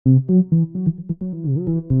Welcome,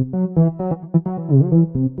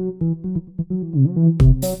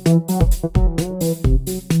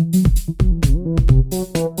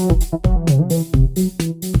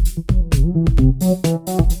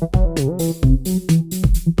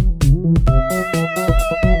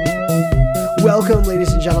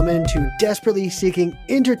 ladies and gentlemen, to Desperately Seeking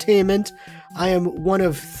Entertainment. I am one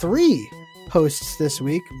of three hosts this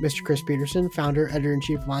week, Mr. Chris Peterson, founder,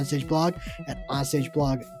 editor-in-chief of Onstage Blog at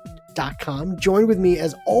onstageblog.com. Joined with me,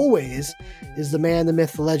 as always, is the man, the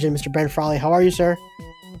myth, the legend, Mr. Ben Frawley. How are you, sir?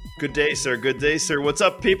 Good day, sir. Good day, sir. What's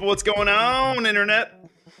up, people? What's going on, Internet?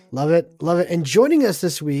 Love it. Love it. And joining us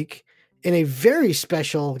this week in a very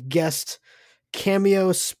special guest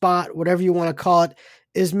cameo spot, whatever you want to call it,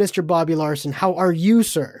 is Mr. Bobby Larson. How are you,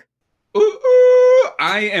 sir?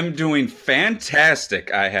 I am doing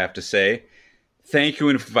fantastic, I have to say. Thank you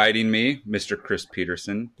for inviting me, Mr. Chris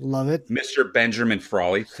Peterson. Love it. Mr. Benjamin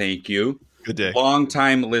Frawley, thank you. Good day.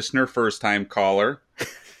 Long-time listener, first-time caller.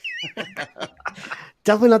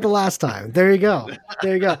 Definitely not the last time. There you go.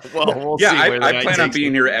 There you go. Well, we'll Yeah, see where I plan on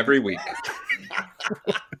being here every week.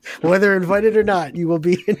 Whether invited or not, you will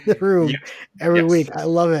be in the room every week. I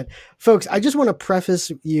love it. Folks, I just want to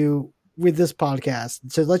preface you with this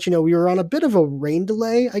podcast to let you know we were on a bit of a rain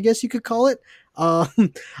delay, I guess you could call it.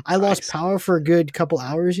 I lost power for a good couple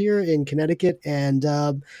hours here in Connecticut. And,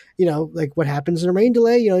 like what happens in a rain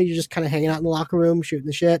delay, you're just kind of hanging out in the locker room, shooting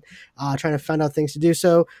the shit, trying to find out things to do.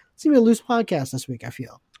 So it's going to be a loose podcast this week, I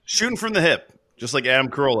feel. Shooting from the hip, just like Adam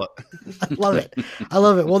Carolla. I love it. I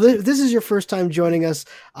love it. Well, this is your first time joining us.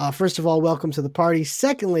 First of all, welcome to the party.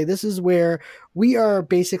 Secondly, this is where we are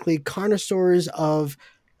basically connoisseurs of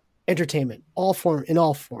entertainment, in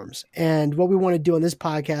all forms. And what we want to do on this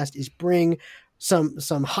podcast is bring some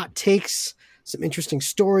hot takes, some interesting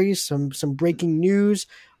stories, some breaking news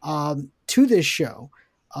to this show.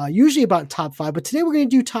 Usually about top 5, but today we're going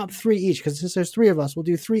to do top 3 each because since there's 3 of us, we'll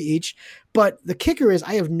do 3 each. But the kicker is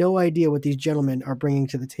I have no idea what these gentlemen are bringing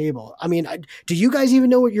to the table. I mean, do you guys even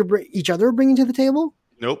know what each other are bringing to the table?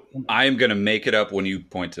 Nope. I am going to make it up when you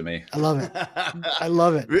point to me. I love it. I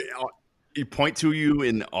love it. You point to you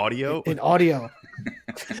in audio? In audio.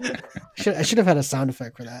 I should have had a sound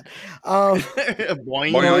effect for that.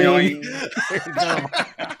 Boing, boing.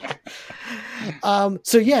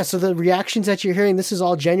 So the reactions that you're hearing, this is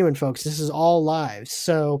all genuine, folks. This is all live.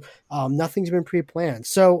 So nothing's been pre-planned.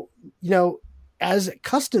 So, as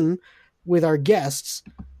custom with our guests,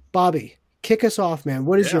 Bobby, kick us off, man.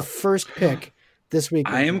 What is your first pick this week?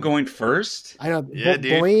 I am going first. I know. Yeah,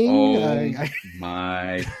 dude. Boing. Oh,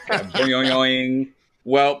 my God. Boing, boing.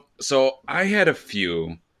 Well, so I had a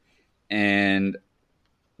few, and,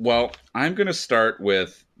 I'm going to start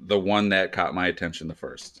with the one that caught my attention the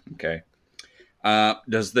first, okay?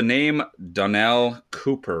 Does the name Donnell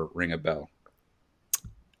Cooper ring a bell?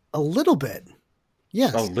 A little bit.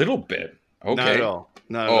 Yes. A little bit. Okay. Not at all.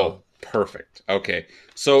 Not at all. Perfect. Okay.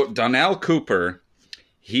 So Donnell Cooper,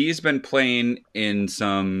 he's been playing in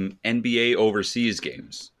some NBA overseas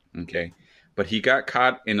games, okay? But he got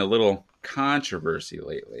caught in a little controversy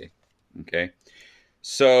lately, okay?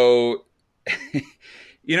 So,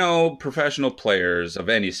 professional players of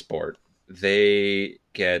any sport, they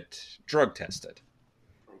get drug tested,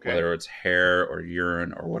 whether it's hair or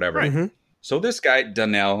urine or whatever. Right. Mm-hmm. So this guy,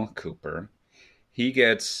 Donnell Cooper, he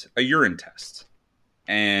gets a urine test,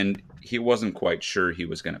 and he wasn't quite sure he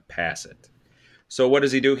was going to pass it. So what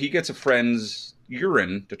does he do? He gets a friend's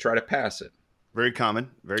urine to try to pass it. Very common.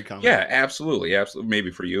 Very common. Yeah, absolutely. Absolutely.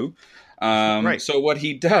 Maybe for you. Right. So what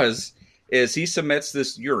he does is he submits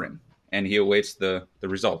this urine, and he awaits the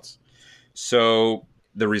results. So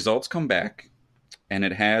the results come back, and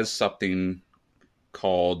it has something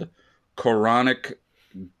called chronic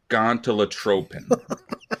gonadotropin.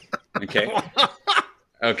 Okay.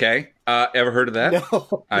 Okay. Ever heard of that? No.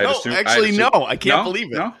 No. I can't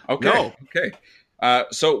believe it. No? Okay. No. Okay.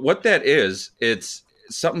 So what that is, it's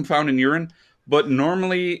something found in urine, but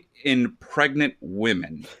normally in pregnant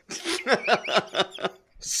women.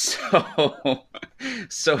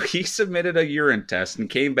 So he submitted a urine test and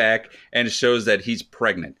came back and it shows that he's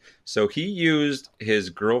pregnant. So he used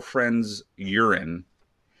his girlfriend's urine,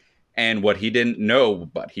 and what he didn't know,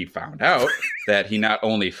 but he found out that he not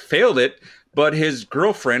only failed it, but his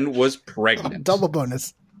girlfriend was pregnant. Double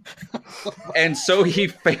bonus. And so he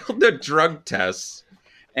failed the drug tests,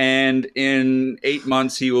 and in 8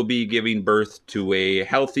 months he will be giving birth to a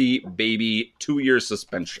healthy baby, 2-year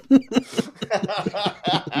suspension.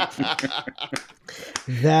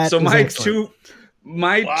 So my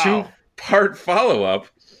two-part follow-up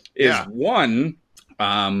is one,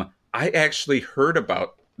 I actually heard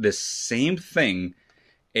about this same thing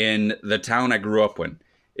in the town I grew up in.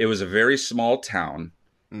 It was a very small town,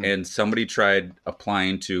 and somebody tried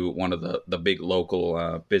applying to one of the big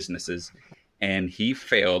local businesses, and he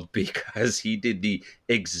failed because he did the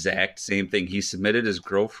exact same thing. He submitted his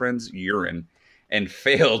girlfriend's urine and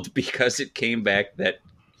failed because it came back that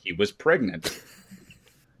he was pregnant.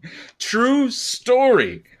 True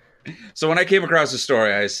story. So when I came across the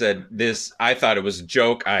story, I said, I thought it was a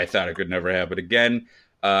joke. I thought it could never happen again.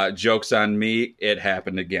 Joke's on me. It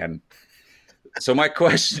happened again. So my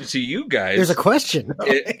question to you guys. There's a question.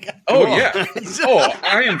 Yeah.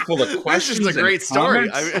 I am full of questions. This is a great story.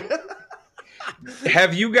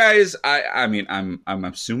 Have you guys, I mean, I'm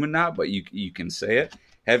assuming not, but you can say it.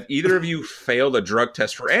 Have either of you failed a drug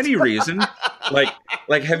test for any reason?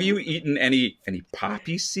 Like have you eaten any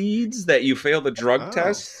poppy seeds that you failed a drug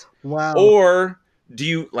test? Wow. Or do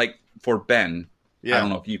you, like, for Ben, Yeah. I don't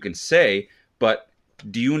know if you can say, but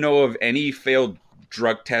do you know of any failed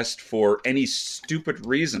drug test for any stupid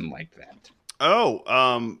reason like that?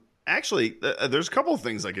 Actually, there's a couple of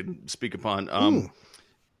things I could speak upon.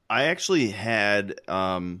 I actually had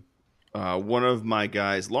one of my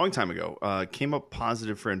guys a long time ago came up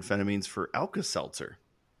positive for amphetamines for Alka-Seltzer.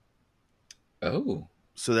 Oh.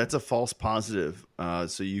 So that's a false positive.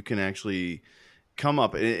 So you can actually come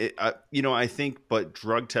up. I think, but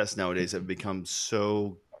drug tests nowadays have become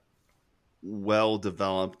so well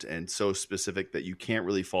developed and so specific that you can't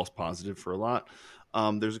really false positive for a lot.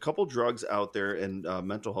 There's a couple drugs out there and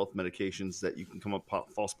mental health medications that you can come up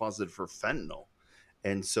false positive for fentanyl.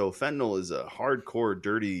 And so fentanyl is a hardcore,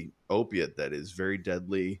 dirty opiate that is very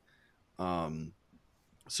deadly.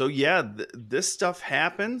 This stuff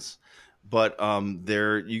happens, but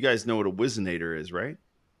you guys know what a Whizzinator is, right?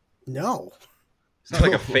 No. It's not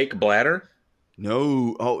like a fake bladder?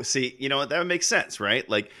 No. Oh, see, that makes sense, right?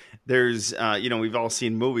 Like there's, we've all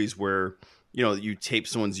seen movies where, you tape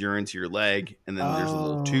someone's urine to your leg and then there's a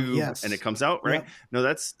little tube and it comes out, right? Yep. No,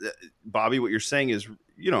 that's, Bobby, what you're saying is,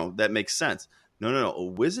 that makes sense. No. A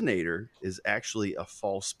Whizzinator is actually a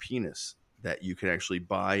false penis that you can actually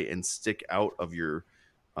buy and stick out of your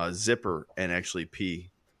zipper and actually pee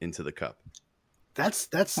into the cup. That's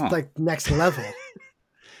like next level.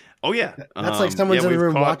 Oh yeah, that's like someone's in the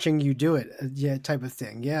room watching you do it, type of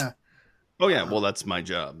thing. Yeah. Oh yeah, well that's my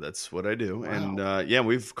job. That's what I do, wow. And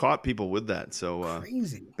we've caught people with that. So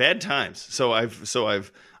crazy bad times. So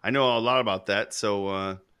I know a lot about that.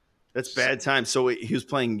 So that's bad times. So he was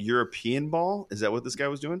playing European ball. Is that what this guy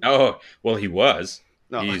was doing? Oh well, he was.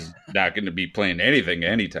 No. He's not going to be playing anything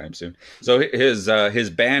anytime soon. So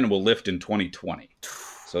his ban will lift in 2020.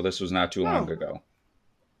 So this was not too long ago.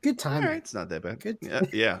 Good time. Right, it's not that bad. Good.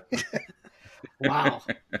 Yeah.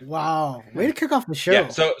 Wow. Way to kick off the show. Yeah.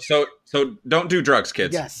 So don't do drugs,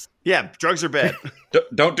 kids. Yes. Yeah. Drugs are bad.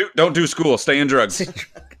 don't do school. Stay in drugs.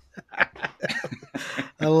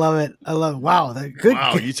 I love it. Wow. Good.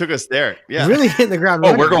 Wow. You took us there. Yeah. Really hitting the ground.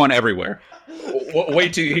 Oh, we're going everywhere.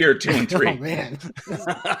 Wait till you hear 2 and 3. Oh man.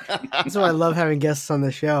 That's why I love having guests on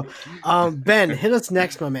the show. Ben, hit us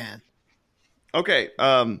next, my man. Okay.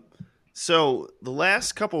 So the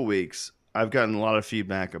last couple weeks, I've gotten a lot of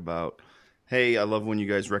feedback about, hey, I love when you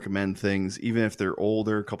guys recommend things, even if they're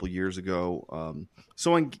older, a couple years ago.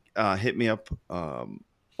 Someone hit me up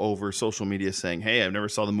over social media saying, hey, I've never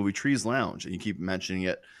saw the movie Trees Lounge, and you keep mentioning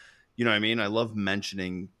it. You know what I mean? I love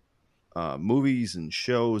mentioning movies and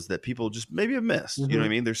shows that people just maybe have missed. Mm-hmm. You know what I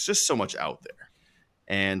mean? There's just so much out there.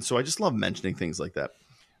 And so I just love mentioning things like that.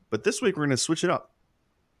 But this week, we're going to switch it up.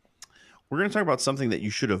 We're going to talk about something that you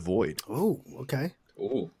should avoid. Oh, okay.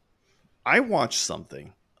 Oh, I watched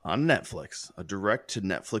something on Netflix, a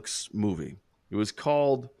direct-to-Netflix movie. It was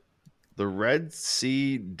called The Red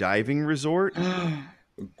Sea Diving Resort.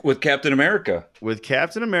 With Captain America. With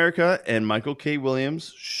Captain America and Michael K.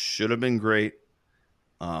 Williams. Should have been great.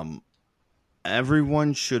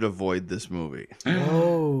 Everyone should avoid this movie.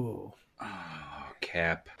 Oh,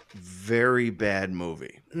 Cap. Very bad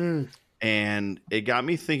movie. And it got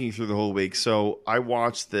me thinking through the whole week. So I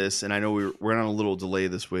watched this, and I know we're on a little delay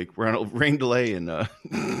this week. We're on a rain delay and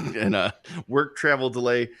a work travel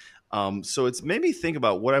delay. So it's made me think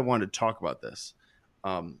about what I wanted to talk about this.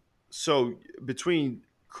 So between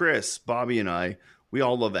Chris, Bobby, and I, we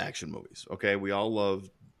all love action movies. Okay, we all love,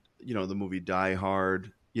 the movie Die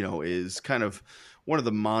Hard. Is kind of one of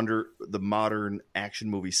the modern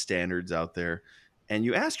action movie standards out there. And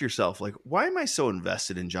you ask yourself, like, why am I so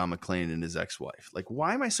invested in John McClane and his ex-wife? Like,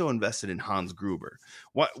 why am I so invested in Hans Gruber?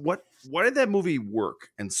 Why did that movie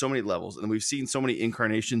work in so many levels? And we've seen so many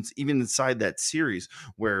incarnations, even inside that series,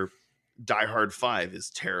 where Die Hard 5 is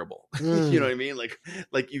terrible. You know what I mean? Like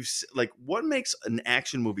what makes an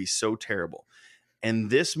action movie so terrible? And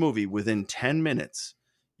this movie, within 10 minutes,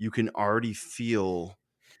 you can already feel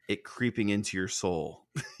it creeping into your soul.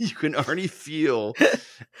 You can already feel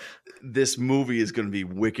this movie is going to be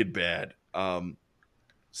wicked bad.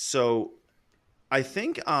 So I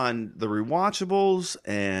think on the rewatchables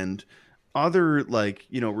and other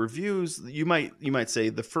reviews, you might say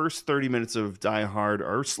the first 30 minutes of Die Hard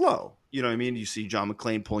are slow. You know what I mean? You see John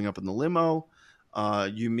McClane pulling up in the limo.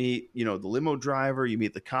 You meet, the limo driver. You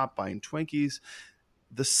meet the cop buying Twinkies.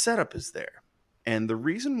 The setup is there. And the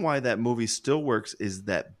reason why that movie still works is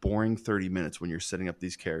that boring 30 minutes when you're setting up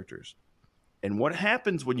these characters. And what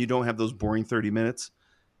happens when you don't have those boring 30 minutes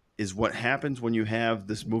is what happens when you have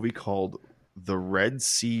this movie called The Red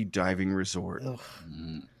Sea Diving Resort. Ugh.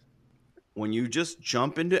 When you just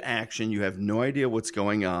jump into action, you have no idea what's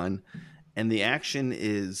going on. And the action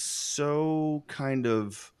is so kind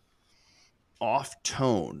of off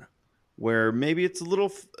tone where maybe it's a little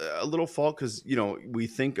fault because, we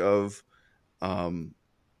think of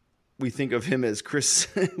him as Chris.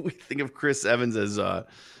 We think of Chris Evans as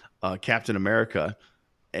Captain America,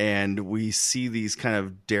 and we see these kind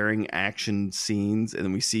of daring action scenes, and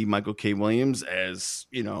then we see Michael K. Williams as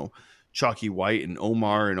Chalky White and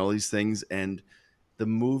Omar and all these things, and the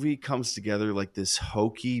movie comes together like this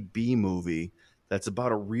hokey B movie that's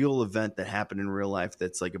about a real event that happened in real life.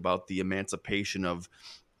 That's like about the emancipation of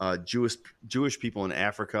Jewish people in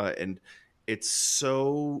Africa, and it's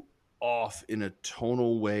so off in a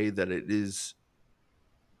tonal way that it is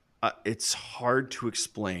it's hard to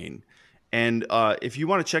explain. And if you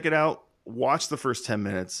want to check it out, watch the first 10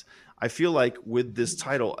 minutes. I feel like with this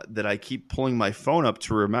title that I keep pulling my phone up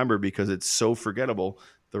to remember because it's so forgettable,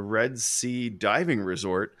 The Red Sea Diving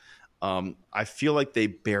Resort, I feel like they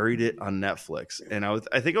buried it on Netflix. And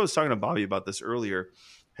I think I was talking to Bobby about this earlier.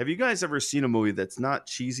 Have you guys ever seen a movie that's not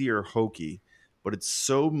cheesy or hokey, but it's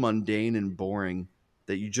so mundane and boring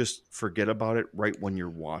that you just forget about it right when you're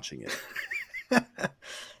watching it?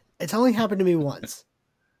 It's only happened to me once.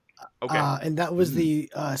 Okay. And that was the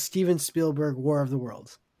Steven Spielberg War of the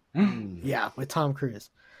Worlds. Yeah, with Tom Cruise.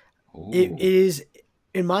 It is,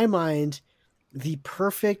 in my mind, the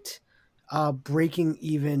perfect breaking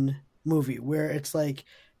even movie where it's like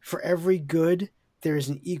for every good, there's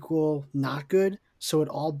an equal not good. So it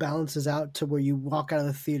all balances out to where you walk out of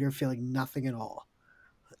the theater feeling nothing at all.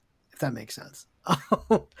 If that makes sense.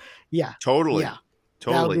 Yeah. Totally. Yeah.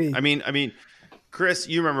 Totally. I mean, Chris,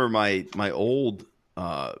 you remember my old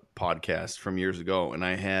podcast from years ago, and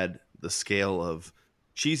I had the scale of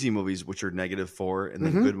cheesy movies, which are -4, and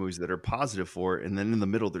then good movies that are +4, and then in the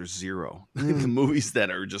middle there's 0. The movies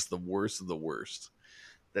that are just the worst of the worst,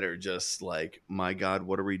 that are just like, my God,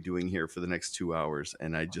 what are we doing here for the next 2 hours?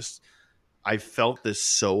 And I felt this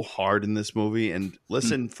so hard in this movie. And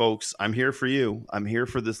listen, folks, I'm here for you. I'm here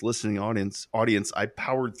for this listening audience. I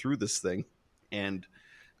powered through this thing, and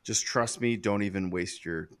just trust me. Don't even waste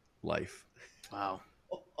your life. Wow.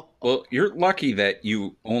 Well, you're lucky that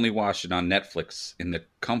you only watched it on Netflix in the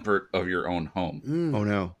comfort of your own home. Oh,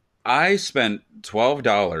 no. I spent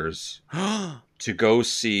 $12 to go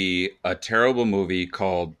see a terrible movie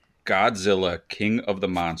called Godzilla King of the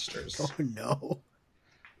Monsters. Oh, no.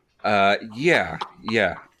 Yeah.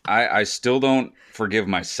 I still don't forgive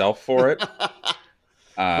myself for it. What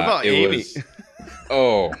about Amy?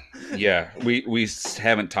 Oh, yeah. We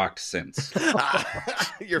haven't talked since.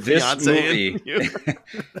 Your This fiance. movie,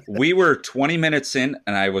 we were 20 minutes in,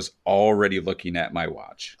 and I was already looking at my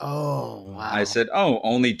watch. Oh, wow. I said,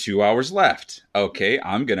 only 2 hours left. Okay,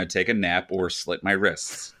 I'm going to take a nap or slit my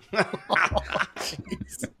wrists.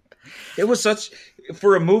 It was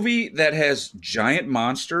for a movie that has giant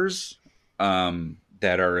monsters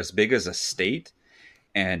that are as big as a state,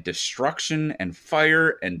 and destruction and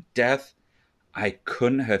fire and death, I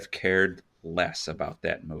couldn't have cared less about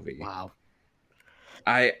that movie. Wow.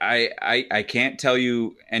 I can't tell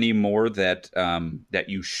you any more that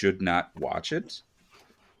you should not watch it,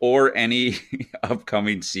 or any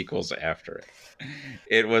upcoming sequels after it.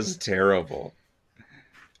 It was terrible.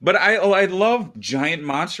 But I love giant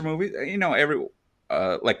monster movies.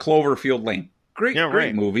 Like Cloverfield Lane.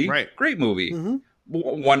 Great movie. Right. Great movie. Mm-hmm.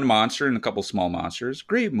 One monster and a couple small monsters.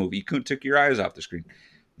 Great movie. You couldn't take your eyes off the screen.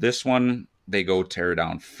 This one, they go tear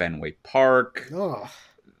down Fenway Park. Oh.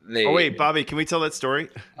 Oh, wait, Bobby, can we tell that story?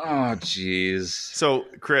 Oh, jeez. So,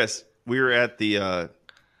 Chris, we were at the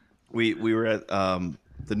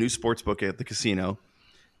the new sports book at the casino,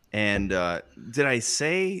 and did I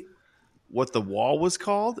say what the wall was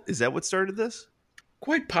called? Is that what started this?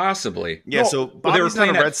 Quite possibly. Yeah, so But they were Bobby's not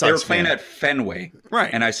playing a Red Sox They were playing fan. at Fenway, Right.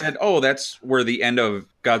 And I said, "Oh, that's where the end of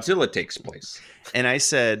Godzilla takes place." And I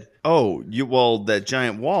said, "Oh, that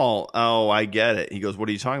giant wall. Oh, I get it." He goes, "What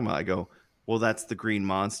are you talking about?" I go, "Well, that's the green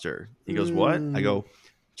monster." He goes, "What?" I go,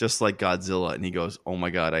 "Just like Godzilla." And he goes, "Oh my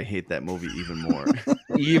God, I hate that movie even more."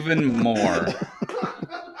 Even more.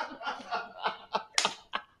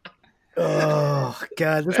 Oh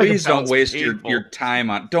God! This Please don't sounds waste painful. your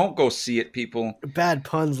time on. Don't go see it, people. bad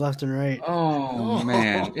puns left and right. Oh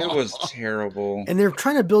man, it was terrible. And they're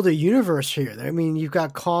trying to build a universe here. I mean, you've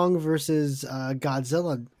got Kong versus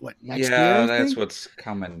Godzilla. What next year? Yeah, I that's think? what's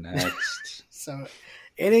coming next. So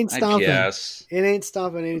it ain't I stopping. guess. It ain't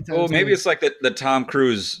stopping anytime. Well, maybe soon. it's like the Tom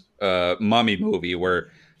Cruise Mummy movie where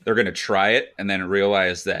they're going to try it and then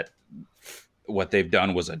realize that what they've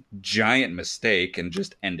done was a giant mistake and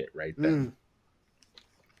just end it right then.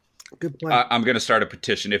 Good point. I'm going to start a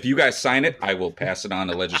petition. If you guys sign it, I will pass it on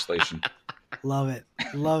to legislation. Love it.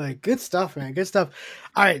 Love it. Good stuff, man. Good stuff.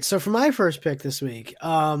 All right. So for my first pick this week,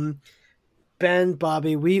 Ben,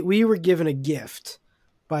 Bobby, we were given a gift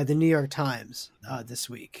by the New York Times this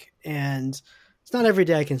week. And it's not every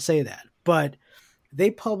day I can say that, but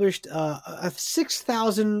they published a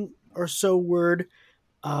 6,000 or so word,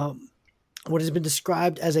 what has been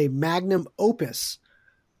described as a magnum opus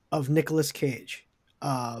of Nicolas Cage.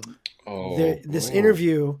 This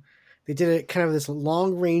interview, they did a kind of this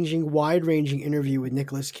long-ranging, wide-ranging interview with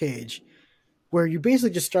Nicolas Cage, where you basically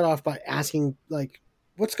just start off by asking, like,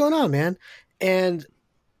 what's going on, man? And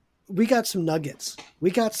we got some nuggets. We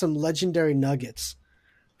got some legendary nuggets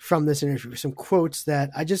from this interview, some quotes that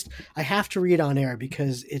I have to read on air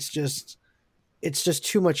because it's just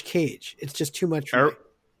too much Cage. It's just too much. For me.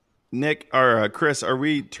 Nick or Chris, are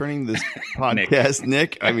we turning this podcast?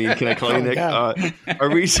 Nick, I mean, can I call you Nick? Are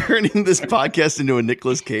we turning this podcast into a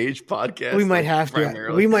Nicolas Cage podcast? We might have to.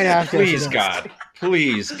 Primarily? We might have to. Please, God.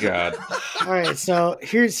 Please, God. All right, so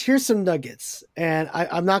here's some nuggets, and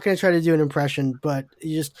I'm not going to try to do an impression, but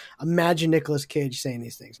you just imagine Nicolas Cage saying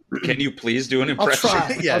these things. Can you please do an I'll impression?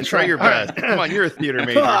 try. Yeah, I'll try your best. Come on, you're a theater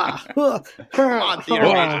major. Come on, theater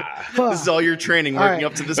major. This is all your training working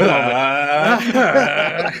up to this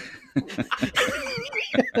moment.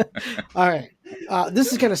 All right.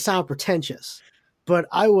 This is going to sound pretentious, but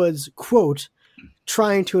I was, quote,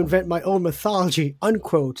 trying to invent my own mythology,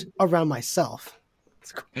 unquote, around myself.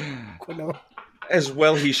 No. As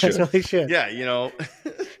well he should. That's what they should. Yeah,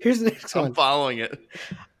 Here's the next I'm one. following it.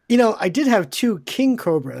 I did have 2 king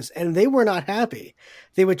cobras, and they were not happy.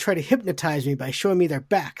 They would try to hypnotize me by showing me their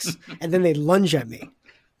backs, and then they'd lunge at me.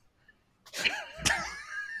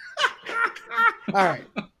 All right.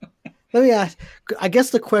 Let me ask. I guess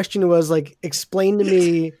the question was like, explain to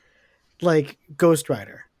me, like Ghost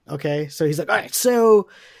Rider. Okay, so he's like, all right. So,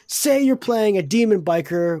 say you're playing a demon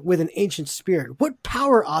biker with an ancient spirit. What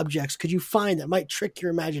power objects could you find that might trick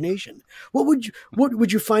your imagination? What would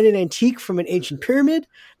you find an antique from an ancient pyramid?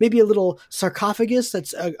 Maybe a little sarcophagus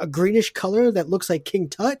that's a greenish color that looks like King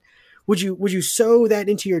Tut. Would you sew that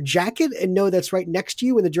into your jacket and know that's right next to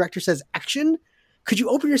you when the director says action? Could you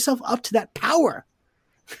open yourself up to that power?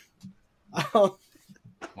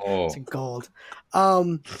 It's gold.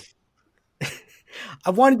 I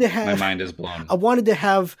wanted to have. My mind is blown. I wanted to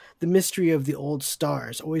have the mystery of the old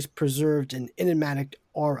stars always preserved in enigmatic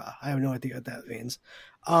aura. I have no idea what that means.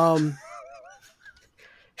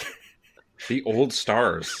 The old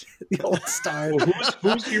stars. The old stars.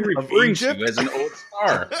 Who's he referring to as an old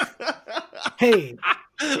star? Hey,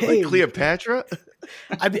 Like Cleopatra?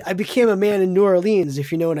 I became a man in New Orleans,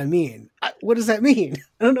 if you know what I mean. What does that mean?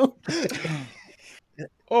 I don't know.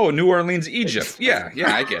 Oh, New Orleans, Egypt. Yeah,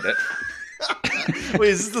 I get it. Wait,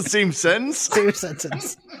 is this the same sentence? Same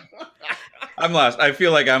sentence. I'm lost. I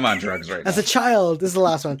feel like I'm on drugs right now. As a child, this is the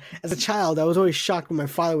last one. As a child, I was always shocked when my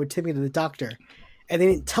father would take me to the doctor, and they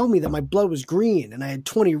didn't tell me that my blood was green and I had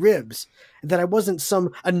 20 ribs, and that I wasn't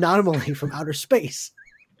some anomaly from outer space.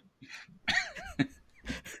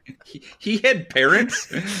 He had parents?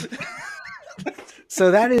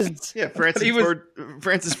 So that is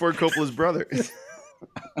Francis Ford Coppola's brother.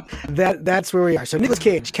 that's where we are. So Nicolas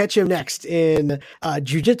Cage, catch him next in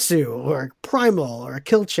Jiu-Jitsu or Primal or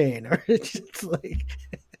Kill Chain or just like.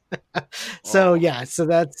 So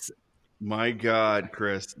that's. My God,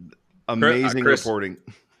 Chris, amazing Chris, reporting.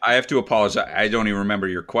 I have to apologize. I don't even remember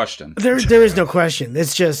your question. There is no question.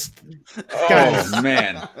 It's just, guys,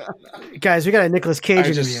 man, guys, we got a Nicolas Cage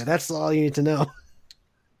interview. That's all you need to know.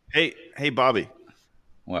 Hey, Bobby.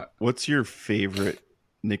 What? What's your favorite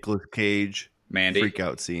Nicolas Cage Mandy freak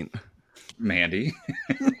out scene? Mandy.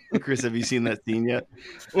 Chris, have you seen that scene yet?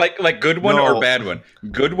 Like good one No. or bad one?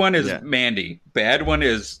 Good one is Yeah. Mandy. Bad one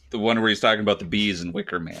is the one where he's talking about the bees in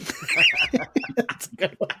Wicker Man. That's a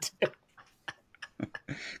good one too.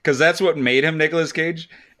 Because that's what made him Nicolas Cage.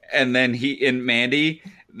 And then he in Mandy,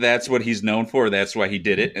 that's what he's known for. That's why he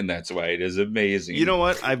did it, and that's why it is amazing. You know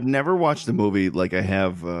what? I've never watched a movie like I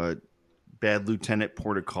have Bad Lieutenant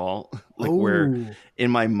Port of Call. Like where Ooh.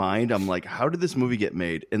 in my mind I'm like, how did this movie get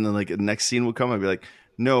made? And then like the next scene will come, I'd be like,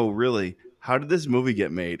 no, really, how did this movie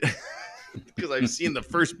get made? Because I've seen the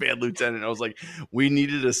first Bad Lieutenant. I was like, we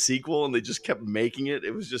needed a sequel, and they just kept making it.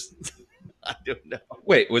 It was just, I don't know.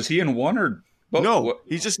 Wait, was he in one or both? No, What-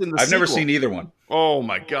 he's just in the. I've never sequel. seen either one. Oh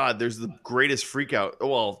my God! There's the greatest freak out.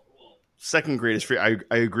 Well, second greatest freak. I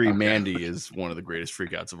agree. Okay. Mandy is one of the greatest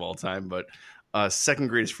freakouts of all time, but second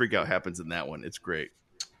greatest freakout happens in that one. It's great.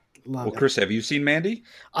 Love Well, it. Chris, have you seen Mandy?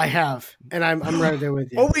 I have, and I'm right there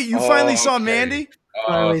with you. Oh wait, you finally saw okay. Mandy?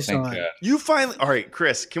 Finally Oh, saw thank it. God. You finally. All right,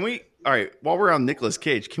 Chris. Can we? All right. While we're on Nicolas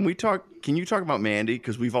Cage, can we talk? Can you talk about Mandy?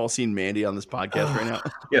 Because we've all seen Mandy on this podcast right now.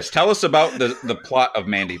 Yes, tell us about the plot of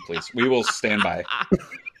Mandy, please. We will stand by.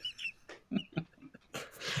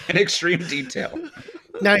 In extreme detail.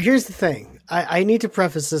 Now, here's the thing. I need to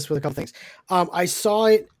preface this with a couple things. I saw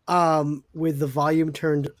it with the volume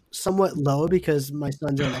turned somewhat low because my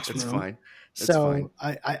son's in the next It's room. fine. It's So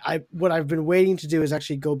fine. I what I've been waiting to do is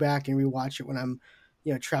actually go back and rewatch it when I'm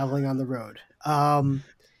traveling on the road.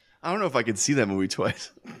 I don't know if I could see that movie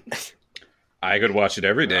twice. I could watch it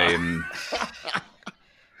every day. And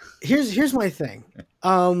Here's my thing.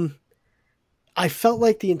 I felt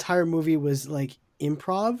like the entire movie was like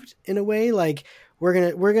improv in a way. Like we're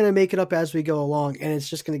gonna make it up as we go along, and it's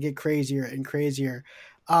just gonna get crazier and crazier.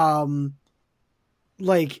 Like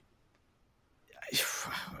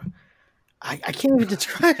I can't even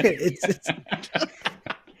describe it. It's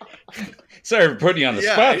sorry for putting you on the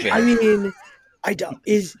Yeah, spot, man. I mean, I don't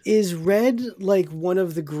is Red like one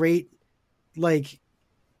of the great like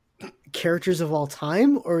characters of all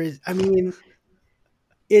time, or is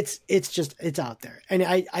it's out there, and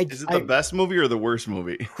I Is it the best movie or the worst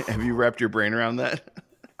movie? Have you wrapped your brain around that?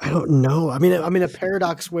 I don't know. I mean, I'm in a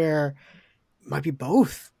paradox where it might be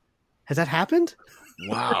both. Has that happened?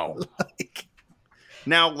 Wow. Like,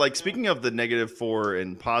 Now, like speaking of the -4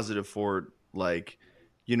 and +4, like,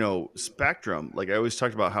 spectrum, like I always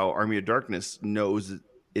talked about how Army of Darkness knows that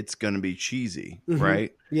it's going to be cheesy, Mhm.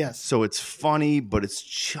 right? yes. So it's funny, but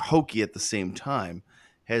it's hokey at the same time.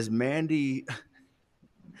 Has Mandy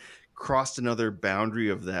crossed another boundary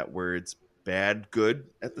of that where it's bad, good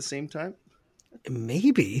at the same time?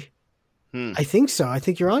 Maybe. Hmm. I think so. I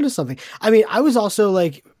think you're onto something. I mean, I was also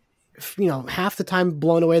like, half the time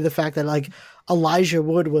blown away the fact that like Elijah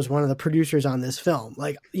Wood was one of the producers on this film.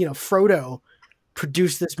 Like, Frodo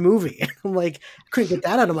produced this movie. I'm like, I couldn't get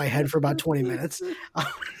that out of my head for about 20 minutes. I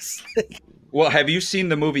was like, Well, have you seen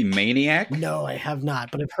the movie Maniac? no, I have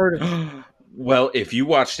not, but I've heard of it. Well, if you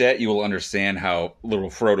watch that, you will understand how little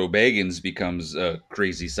Frodo Baggins becomes a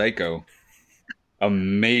crazy psycho.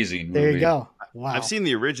 Amazing movie. There you go. Wow. I've seen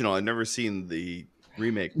the original. I've never seen the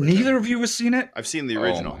remake. with Neither him. of you have seen it? I've seen the Oh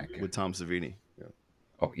original my God. with Tom Savini.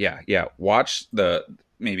 Oh, yeah. Watch the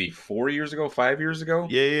maybe 4 years ago, 5 years ago.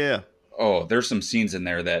 Yeah. Oh, there's some scenes in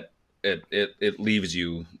there that it leaves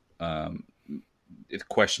you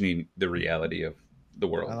questioning the reality of the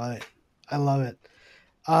world. I love it.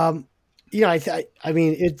 I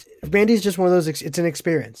mean, Mandy's just one of those. It's an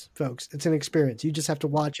experience, folks. It's an experience. You just have to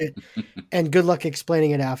watch it, and good luck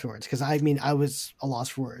explaining it afterwards. Because I was a loss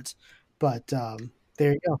for words. But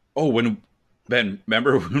there you go. Oh, Ben,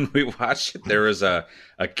 remember when we watched it? There was a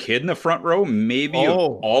kid in the front row, maybe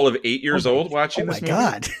all of 8 years old, watching Oh my this movie.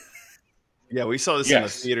 god! Yeah, we saw this in the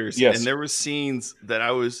Yes. theaters, Yes. and there were scenes that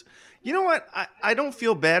I was, you know what? I don't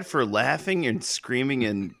feel bad for laughing and screaming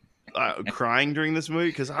and crying during this movie,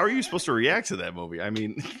 because how are you supposed to react to that movie? I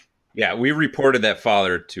mean, Yeah, we reported that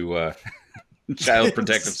father to Child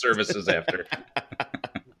Protective Services after.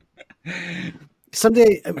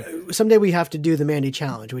 Someday we have to do the Mandy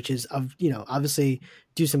challenge, which is obviously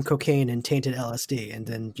do some cocaine and tainted LSD, and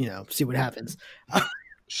then see what happens.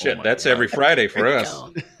 Shit, my that's God. every Friday for There you us.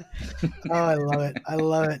 go. Oh, I love it. I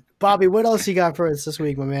love it. Bobby, what else you got for us this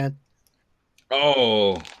week, my man?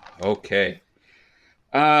 Oh, okay.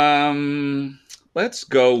 Let's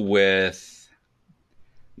go with,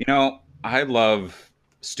 I love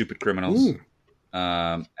Stupid Criminals.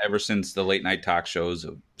 Ever since the late night talk shows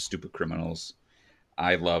of Stupid Criminals,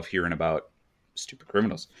 I love hearing about Stupid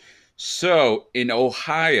Criminals. So in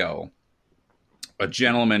Ohio, a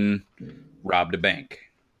gentleman robbed a bank.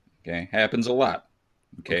 Okay, happens a lot.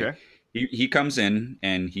 Okay. okay. He comes in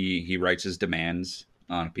and he writes his demands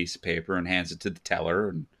on a piece of paper and hands it to the teller.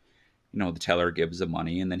 And, the teller gives the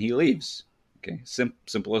money and then he leaves. Okay.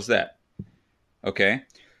 Simple as that. Okay.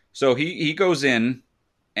 So he goes in,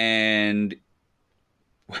 and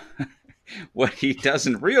what he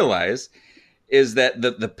doesn't realize is that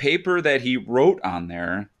the paper that he wrote on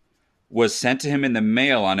there was sent to him in the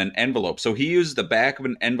mail on an envelope. So he used the back of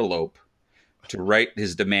an envelope to write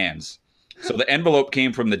his demands. So the envelope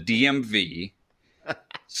came from the DMV.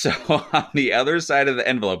 So on the other side of the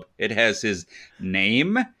envelope, it has his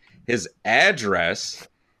name, his address,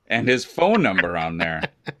 and his phone number on there.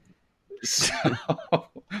 So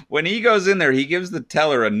when he goes in there, he gives the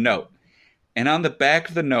teller a note. And on the back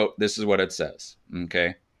of the note, this is what it says.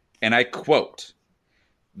 Okay. And I quote,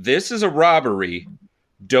 "This is a robbery.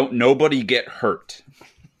 Don't nobody get hurt."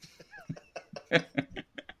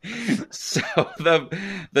 So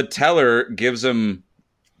the teller gives him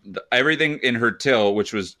everything in her till,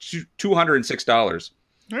 which was $206.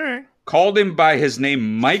 All right. Called him by his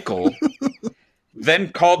name, Michael,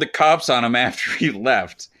 then called the cops on him after he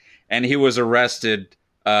left, and he was arrested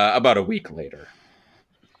about a week later.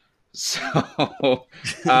 So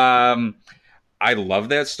I love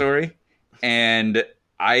that story, and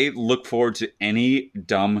I look forward to any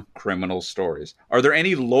dumb criminal stories. Are there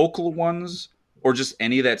any local ones, or just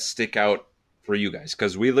any that stick out for you guys?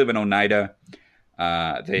 Because we live in Oneida.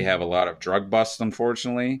 They have a lot of drug busts,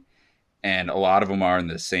 unfortunately, and a lot of them are in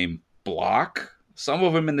the same block. Some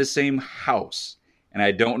of them in the same house. And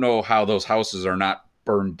I don't know how those houses are not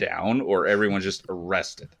burned down or everyone's just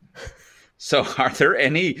arrested. So are there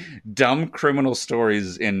any dumb criminal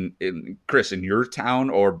stories in Chris, in your town,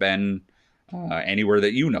 or Ben, anywhere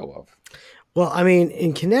that you know of? Well, I mean,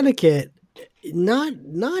 in Connecticut, not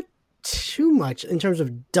too much in terms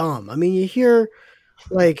of dumb. I mean, you hear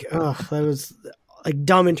like, that was like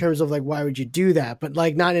dumb in terms of like, why would you do that? But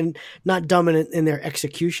like not dumb in their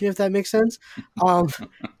execution, if that makes sense.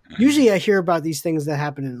 Usually I hear about these things that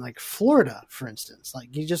happen in like Florida, for instance.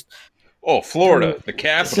 Like you just... Oh, Florida, the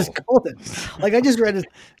capital. It's just golden. Like I just read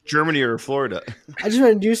Germany or Florida. I just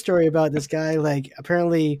read a news story about this guy, like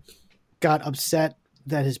apparently got upset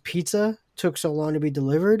that his pizza took so long to be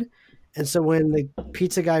delivered. And so when the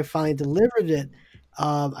pizza guy finally delivered it,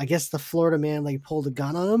 I guess the Florida man like pulled a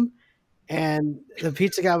gun on him, and the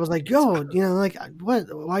pizza guy was like, "Yo, like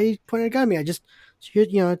what? Why are you pointing a gun at me? I just,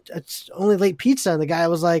 it's only late pizza." And the guy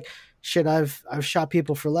was like, "Shit, I've shot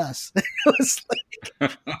people for less." It was like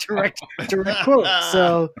direct quote.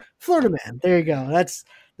 So Florida man, there you go. That's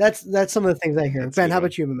some of the things I hear. That's Ben, good. how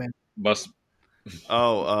about you, my man?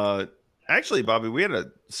 Actually, Bobby, we had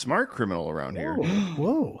a smart criminal around here.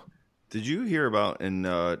 Whoa. Did you hear about? And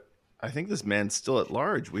I think this man's still at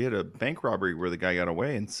large. We had a bank robbery where the guy got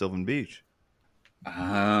away in Sylvan Beach.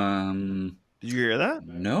 Did you hear that?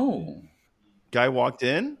 No. Guy walked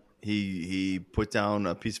in. He put down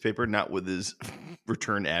a piece of paper, not with his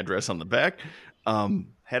return address on the back.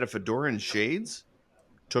 Had a fedora and shades.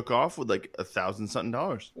 Took off with like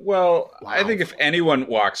 $1,000-something. Well, Wow. I think if anyone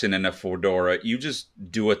walks in a fedora, you just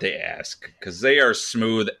do what they ask, because they are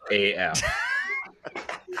smooth AF.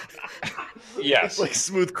 Yes. It's like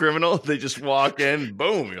Smooth Criminal. They just walk in,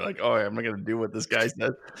 boom. You're like, oh, I'm not going to do what this guy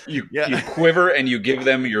said. You quiver and you give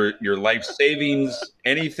them your life savings,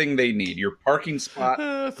 anything they need. Your parking spot,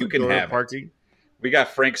 you can Fedora have parking. it. We got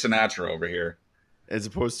Frank Sinatra over here. As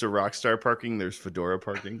opposed to Rockstar parking, there's Fedora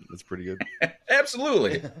parking. That's pretty good.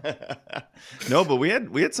 Absolutely. No, but we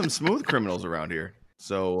had some smooth criminals around here.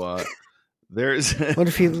 So there's What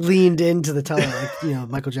if he leaned into the teller like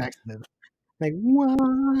Michael Jackson did? Like,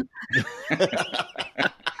 what?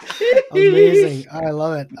 Amazing. I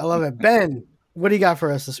love it. Ben, what do you got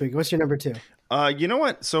for us this week? What's your number 2? You know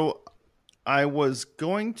what? So I was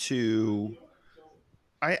going to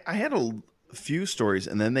I had a few stories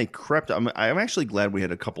and then they crept. I'm actually glad we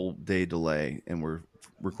had a couple day delay and we're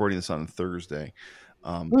recording this on Thursday.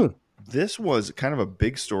 This was kind of a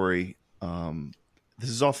big story. This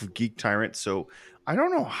is off of Geek Tyrant, so I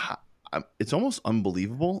don't know how. It's almost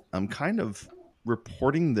unbelievable. I'm kind of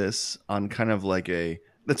reporting this on kind of like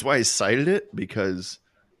that's why I cited it, because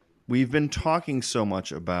we've been talking so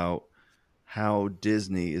much about how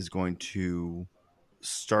Disney is going to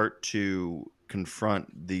start to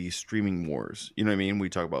confront the streaming wars. You know what I mean? We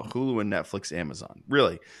talk about Hulu and Netflix, Amazon.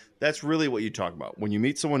 Really, that's really what you talk about. When you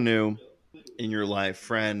meet someone new in your life,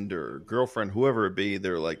 friend or girlfriend, whoever it be,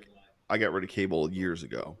 they're like, I got rid of cable years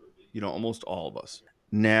ago. Almost all of us.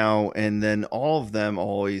 Now, and then all of them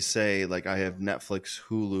always say, like, I have Netflix,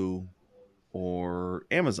 Hulu, or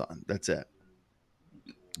Amazon. That's it.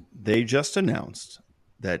 They just announced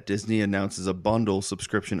that Disney announces a bundle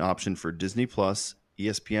subscription option for Disney Plus,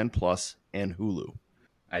 ESPN Plus, and Hulu.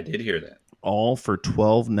 I did hear that. all for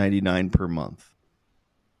 $12.99 per month.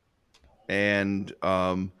 And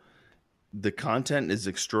the content is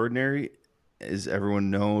extraordinary, as everyone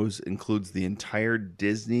knows, includes the entire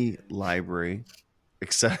Disney library.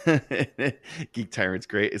 Except Geek Tyrant's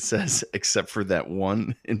great. It says except for that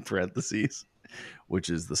one in parentheses, which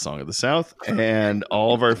is the Song of the South, and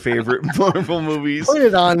all of our favorite Marvel movies. Put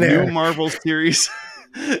it on there. New Marvel series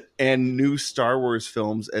and new Star Wars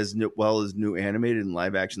films, as well as new animated and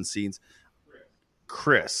live action scenes.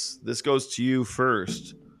 Chris, this goes to you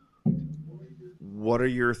first. What are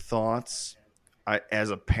your thoughts? As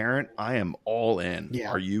a parent, I am all in. Yeah.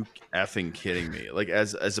 Are you effing kidding me? Like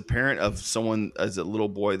as a parent of someone, as a little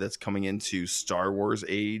boy that's coming into Star Wars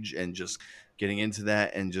age and just getting into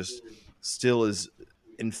that and just still is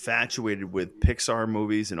infatuated with Pixar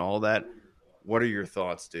movies and all that. What are your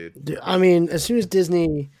thoughts, dude? I mean, as soon as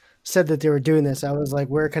Disney said that they were doing this, I was like,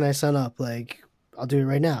 where can I sign up? Like, I'll do it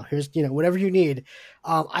right now. Here's, whatever you need.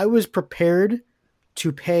 I was prepared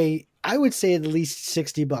to pay, I would say, at least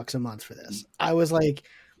 $60 a month for this. I was like,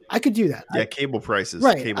 I could do that. Yeah, cable prices.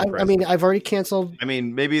 Right. Cable prices. I mean, I've already canceled. I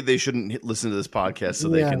mean, maybe they shouldn't listen to this podcast so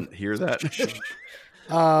they can hear that.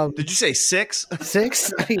 Did you say six?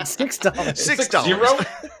 $6? I mean, $6. $6.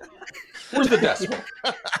 Where's the decimal?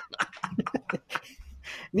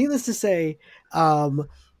 Needless to say,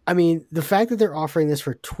 I mean, the fact that they're offering this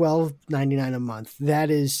for $12.99 a month, that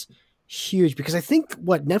is huge, because I think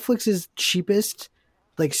Netflix's cheapest,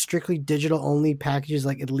 like strictly digital only package is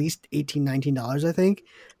like at least $18, $19, I think.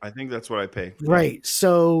 I think that's what I pay. Right.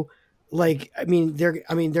 So like, I mean, they're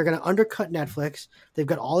going to undercut Netflix. They've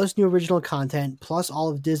got all this new original content plus all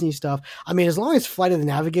of Disney stuff. I mean, as long as Flight of the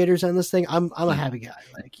Navigator's on this thing, I'm a happy guy.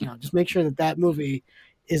 Like, just make sure that movie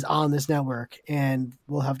is on this network and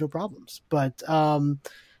we'll have no problems. But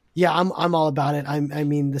yeah, I'm all about it. I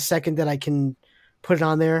mean, the second that I can put it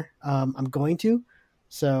on there, I'm going to.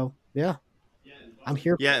 So yeah, I'm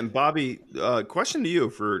here. Yeah, and Bobby, question to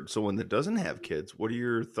you for someone that doesn't have kids. What are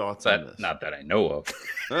your thoughts on this? Not that I know of.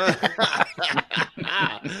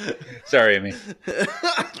 Sorry, Amy.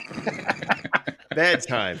 Bad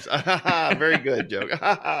times. Very good joke.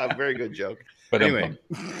 Very good joke. But anyway,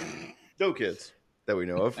 no kids that we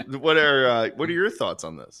know of. What are your thoughts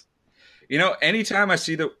on this? Anytime I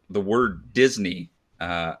see the word Disney,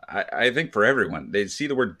 I think for everyone, they see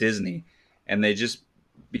the word Disney and they just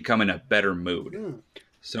become in a better mood.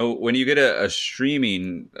 So when you get a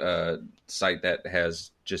streaming site that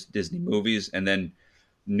has just Disney movies and then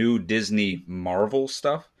new Disney Marvel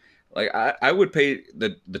stuff, like I would pay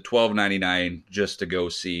the $12.99 just to go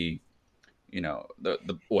see,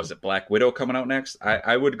 the was it Black Widow coming out next?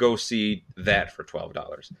 I would go see that for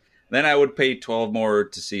 $12. Then I would pay $12 more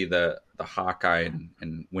to see the Hawkeye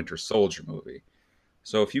and Winter Soldier movie.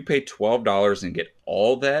 So if you pay $12 and get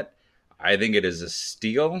all that, I think it is a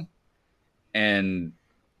steal. And,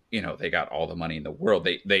 they got all the money in the world.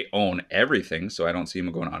 They own everything, so I don't see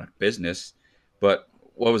them going out of business. But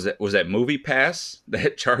what was that? Was that Movie Pass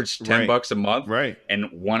that charged $10 a month? Right. And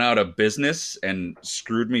went out of business and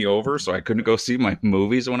screwed me over so I couldn't go see my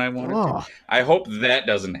movies when I wanted to? I hope that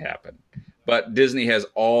doesn't happen. But Disney has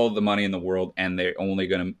all the money in the world, and they're only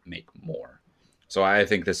going to make more. So I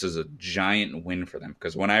think this is a giant win for them.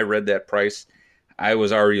 Because when I read that price, I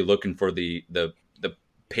was already looking for the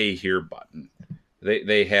pay here button.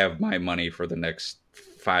 They have my money for the next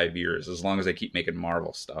 5 years, as long as they keep making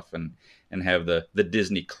Marvel stuff and have the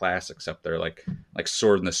Disney classics up there, like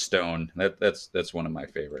Sword in the Stone. That's one of my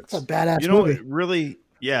favorites. It's a badass movie.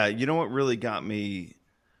 What really got me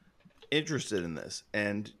interested in this,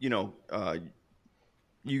 and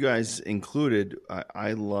you guys included,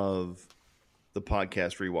 I love the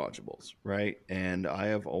podcast Rewatchables, right? And I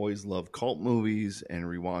have always loved cult movies and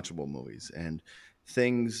rewatchable movies and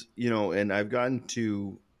things, and I've gotten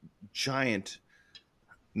to giant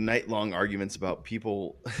night-long arguments about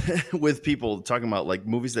people with people talking about like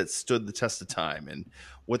movies that stood the test of time and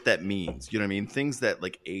what that means. You know what I mean? Things that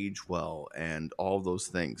like age well and all of those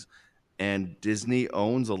things. And Disney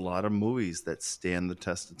owns a lot of movies that stand the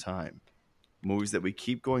test of time. Movies that we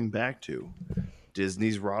keep going back to.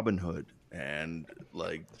 Disney's Robin Hood and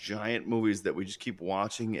like giant movies that we just keep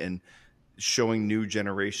watching and showing new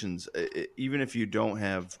generations. Even if you don't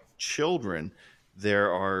have children,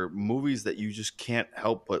 there are movies that you just can't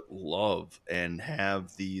help but love and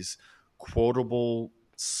have these quotable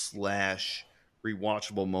 /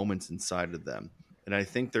 rewatchable moments inside of them. And I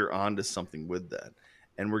think they're onto something with that.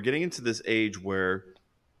 And we're getting into this age where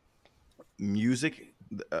new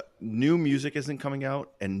music isn't coming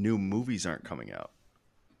out and new movies aren't coming out.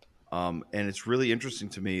 And it's really interesting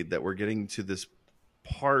to me that we're getting to this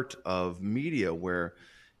part of media where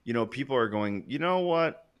people are going, you know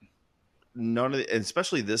what? None of the,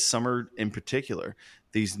 especially this summer in particular,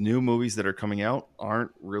 these new movies that are coming out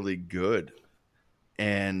aren't really good.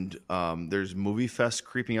 And there's Movie Fest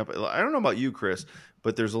creeping up. I don't know about you, Chris,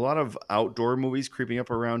 but there's a lot of outdoor movies creeping up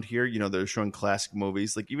around here. They're showing classic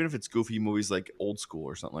movies, like even if it's goofy movies like Old School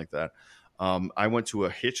or something like that. I went to a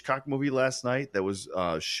Hitchcock movie last night that was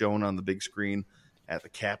shown on the big screen at the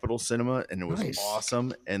Capitol Cinema, and it was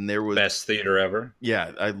awesome. And there was best theater ever.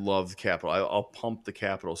 Yeah, I love the Capitol. I'll pump the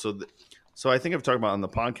Capitol. So I think I've talked about on the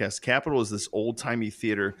podcast, Capitol is this old timey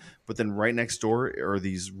theater, but then right next door are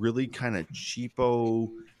these really kind of cheapo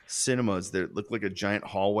cinemas that look like a giant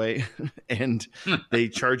hallway, and they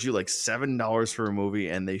charge you like $7 for a movie,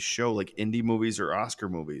 and they show like indie movies or Oscar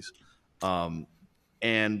movies.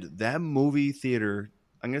 And that movie theater,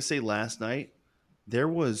 I'm gonna say last night, there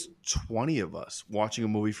was 20 of us watching a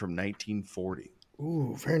movie from 1940.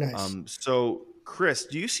 Ooh, very nice. So Chris,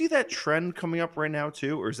 do you see that trend coming up right now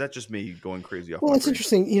too, or is that just me going crazy off? Well, it's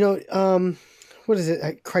interesting. What is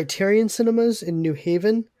it? Criterion Cinemas in New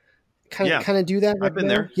Haven kind of do that. I've been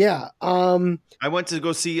there. Yeah. I went to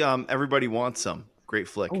go see Everybody Wants Some. Great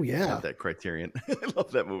flick. Oh yeah, that Criterion. I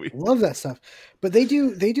love that movie. Love that stuff. But they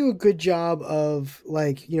do a good job of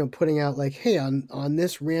putting out like, hey, on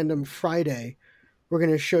this random Friday, we're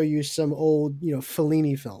going to show you some old,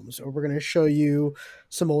 Fellini films, or we're going to show you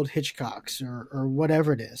some old Hitchcocks or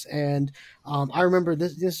whatever it is. And I remember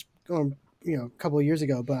this going, a couple of years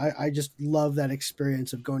ago, but I just love that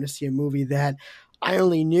experience of going to see a movie that I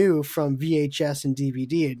only knew from VHS and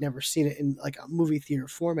DVD. I'd never seen it in like a movie theater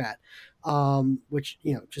format, which,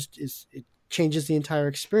 it changes the entire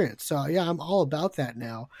experience. So yeah, I'm all about that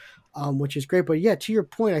now, which is great. But yeah, to your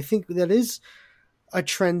point, I think that is a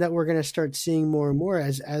trend that we're going to start seeing more and more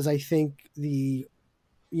as I think the,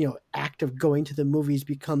 act of going to the movies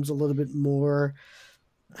becomes a little bit more,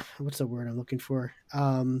 what's the word I'm looking for?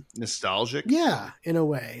 Nostalgic. Yeah, in a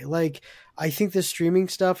way. Like, I think the streaming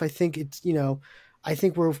stuff, I think it's, I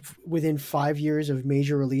think we're within 5 years of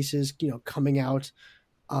major releases, coming out,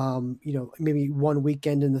 maybe one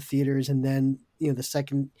weekend in the theaters, and then, the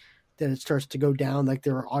second that it starts to go down, like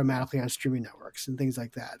they're automatically on streaming networks and things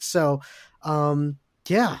like that. So,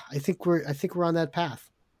 yeah, I think we're on that path.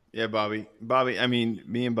 Yeah, Bobby. I mean,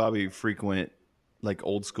 me and Bobby frequent like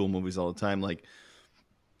old school movies all the time. Like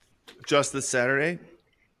just this Saturday,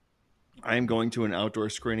 I am going to an outdoor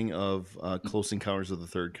screening of Close Encounters of the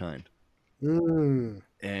Third Kind.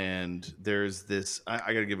 And there's this,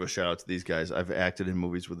 I got to give a shout out to these guys. I've acted in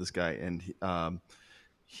movies with this guy, and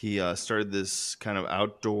he started this kind of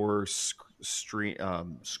outdoor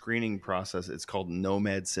screening process. It's called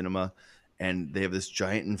Nomad Cinema, and they have this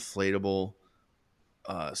giant inflatable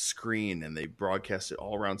screen, and they broadcast it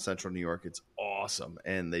all around central New York. It's awesome.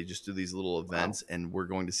 And they just do these little events. Wow. And we're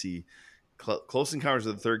going to see Close Encounters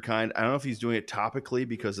of the Third Kind. I don't know if he's doing it topically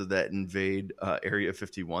because of that Invade Area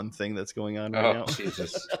 51 thing that's going on right now.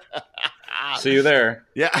 Jesus. See you there.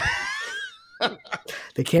 Yeah.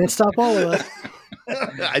 They can't stop all of us.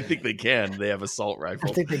 I think they can. They have assault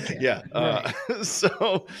rifles. I think they can. Yeah. Right.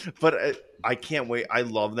 But I can't wait. I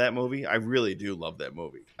love that movie. I really do love that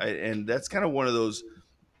movie. And that's kind of one of those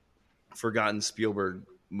forgotten Spielberg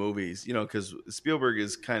movies, because Spielberg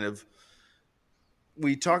is kind of,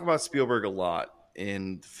 we talk about Spielberg a lot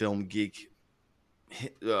in film geek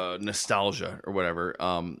nostalgia or whatever.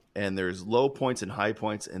 And there's low points and high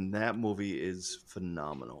points, and that movie is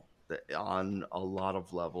phenomenal on a lot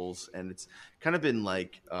of levels, and it's kind of been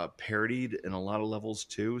like parodied in a lot of levels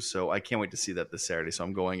too. So I can't wait to see that this Saturday. So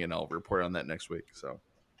I'm going, and I'll report on that next week. So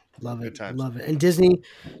love it. And Disney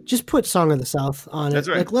just put Song of the South on That's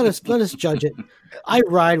it. right. Like let us judge it. I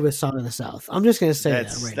ride with Song of the South. I'm just gonna say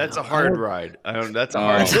that's now. a hard ride. That's a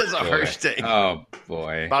harsh take. Oh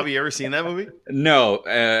boy, Bobby, you ever seen that movie? No,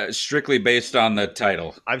 strictly based on the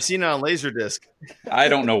title. I've seen it on Laserdisc. I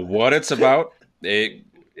don't know what it's about. It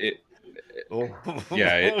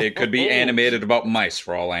could be animated about mice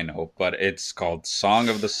for all I know, but it's called Song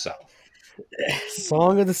of the South.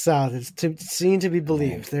 Song of the South. It's seen to be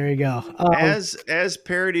believed. There you go. As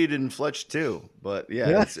parodied in Fletch too, but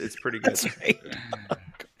yeah. It's pretty good. That's right.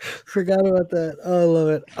 Forgot about that. Oh, I love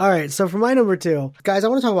it. All right, so for my number 2, guys, I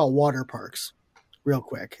want to talk about water parks real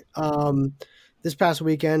quick. This past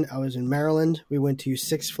weekend, I was in Maryland. We went to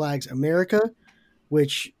Six Flags America,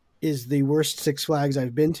 which is the worst Six Flags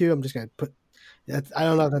I've been to. I'm just going to put that. I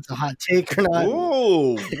don't know if that's a hot take or not.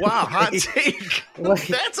 Oh, wow. Hot take.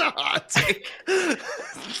 That's a hot take.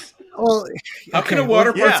 Well, how can a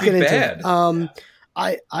water park be bad?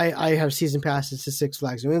 I have season passes to Six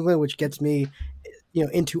Flags New England, which gets me,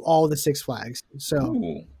 into all the Six Flags. So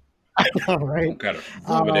ooh. I know, right? Don't gotta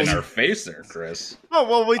rub it in our face there, Chris. Oh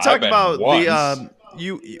well, we I've talked been about once. the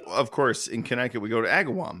you of course in Connecticut we go to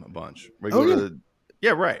Agawam a bunch. We go to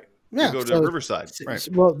right. Yeah, we go to Riverside. Right.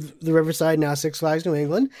 Well, the Riverside now Six Flags New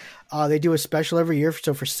England. They do a special every year.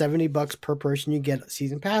 So for $70 per person, you get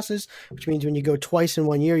season passes, which means when you go twice in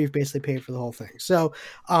 1 year, you've basically paid for the whole thing. So,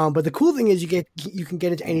 but the cool thing is you can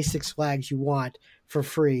get into any Six Flags you want for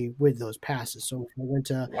free with those passes. So if you went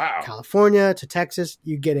to California, to Texas,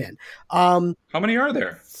 you get in. How many are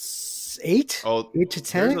there? 8? 8 to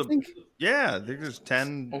 10, I think. Yeah, I think there's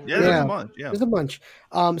 10. Yeah, there's a bunch. Yeah, there's a bunch.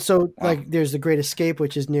 Like there's the Great Escape,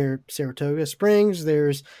 which is near Saratoga Springs.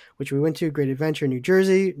 There's, which we went to, Great Adventure, New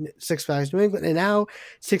Jersey, Six Flags New England, and now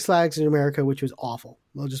Six Flags in America, which was awful.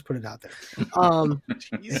 We'll just put it out there.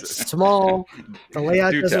 It's small. The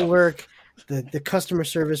layout doesn't work. The customer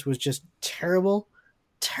service was just terrible.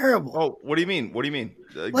 Terrible. Oh, what do you mean? What do you mean?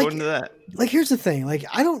 Go into that. Like, here's the thing. Like,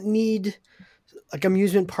 I don't need like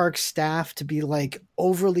amusement park staff to be like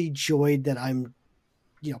overly joyed that I'm,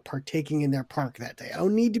 partaking in their park that day. I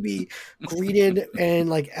don't need to be greeted and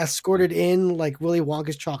like escorted in like Willy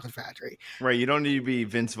Wonka's chocolate factory. Right. You don't need to be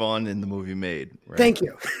Vince Vaughn in the movie Made. Right? Thank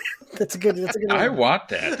you. That's a good one. I want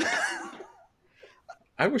that.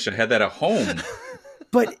 I wish I had that at home.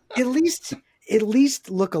 But at least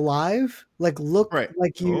look alive. Like look like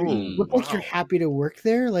like you're happy to work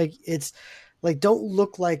there. Like it's like, don't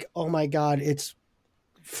look like, oh my God, it's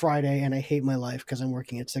Friday and I hate my life because I'm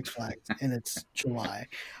working at Six Flags and it's July.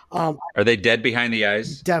 Are they dead behind the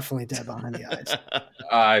eyes? Definitely dead behind the eyes.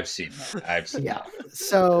 I've seen that. Yeah.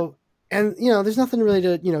 So, and there's nothing really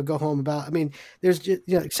to go home about. I mean, there's just,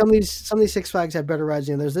 some of these Six Flags have better rides.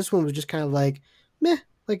 There's this one was just kind of like meh,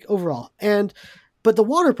 like overall. But the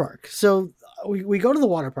water park. So we go to the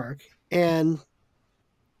water park, and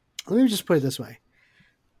let me just put it this way.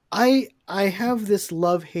 I have this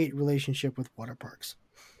love-hate relationship with water parks.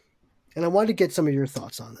 And I wanted to get some of your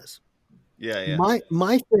thoughts on this. Yeah.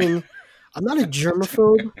 My thing, I'm not a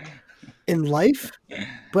germaphobe in life,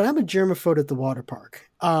 but I'm a germaphobe at the water park.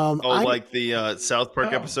 Like the South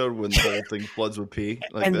Park episode when the whole thing floods with pee.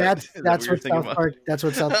 Like and that's what South Park. That's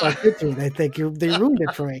what South Park did to me. They think they ruined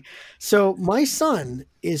it for me. So my son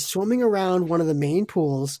is swimming around one of the main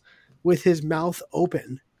pools with his mouth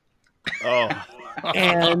open. Oh.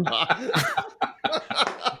 And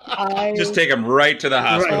just take him right to the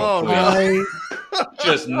hospital.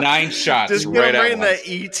 Just 9 shots. Just right in that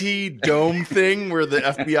ET dome thing where the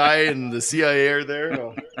FBI and the CIA are there.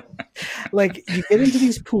 Oh. Like you get into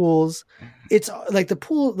these pools, it's like the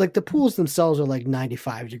pools themselves are like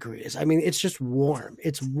 95 degrees. I mean, it's just warm.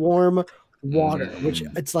 It's warm water, which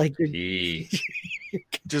it's like you're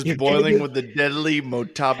boiling with the deadly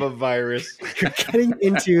Motaba virus. You're getting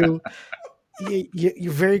into.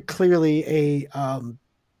 You're very clearly a,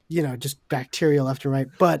 just bacteria left and right,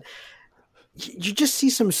 but you just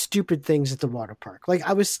see some stupid things at the water park. Like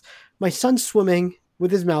my son's swimming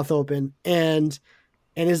with his mouth open and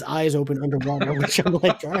his eyes open underwater, which I'm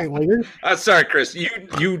like, all right, well, you're. Sorry, Chris,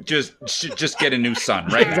 you should just get a new son,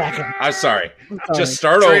 right? Exactly. I'm sorry. Just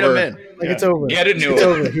start Trade over. him in. It's over. Get a new one.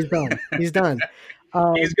 Over. He's done.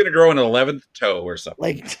 He's going to grow an 11th toe or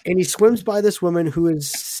something. And he swims by this woman who is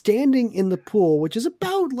standing in the pool, which is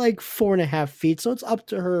about like 4.5 feet. So it's up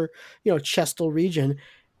to her, chestal region.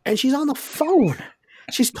 And she's on the phone.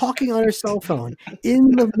 She's talking on her cell phone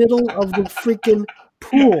in the middle of the freaking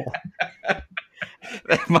pool.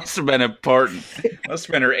 That must have been important. Must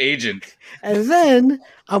have been her agent. And then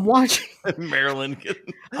I'm watching Marilyn.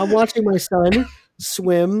 I'm watching my son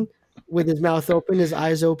swim with his mouth open, his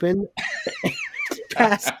eyes open.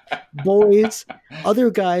 Past boys, other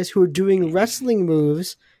guys who are doing wrestling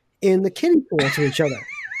moves in the kiddie pool to each other.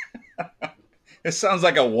 It sounds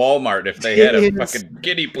like a Walmart if they had a fucking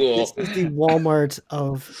kiddie pool. This is the Walmart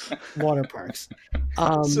of water parks.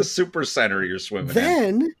 It's a super center you're swimming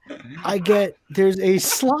in. There's a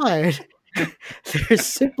slide. There's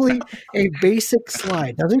simply a basic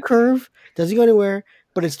slide. Doesn't curve, doesn't go anywhere,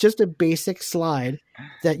 but it's just a basic slide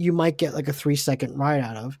that you might get like a 3-second ride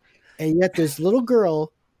out of. And yet this little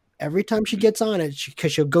girl, every time she gets on it,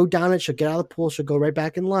 because she'll go down it, she'll get out of the pool, she'll go right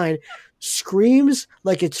back in line, screams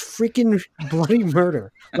like it's freaking bloody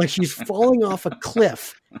murder. Like she's falling off a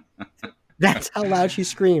cliff. That's how loud she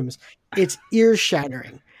screams. It's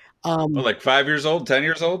ear-shattering. Like 5 years old, 10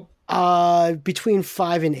 years old? Between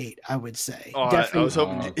 5 and 8, I would say. Oh, I was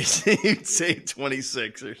hoping you'd say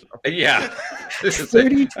 26 or something. Yeah. This is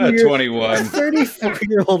 21.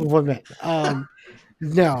 34-year-old woman.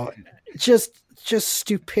 No, just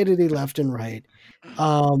stupidity left and right.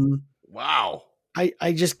 Wow.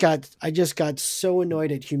 I just got so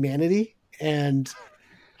annoyed at humanity, and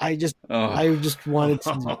I just wanted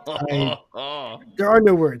to. Oh. There are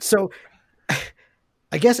no words. So,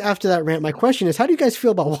 I guess after that rant, my question is: how do you guys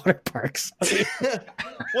feel about water parks?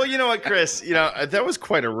 Well, you know what, Chris? That was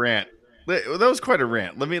quite a rant. That was quite a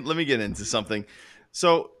rant. Let me get into something.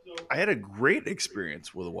 So I had a great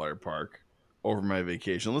experience with a water park over my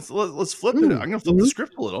vacation. Let's flip it. I'm going to flip the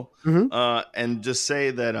script a little, and just say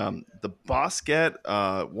that the Bosquet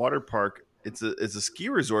water park. It's a ski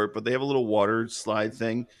resort, but they have a little water slide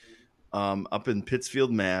thing up in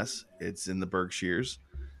Pittsfield, Mass. It's in the Berkshires,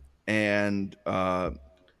 and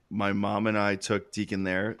my mom and I took Deacon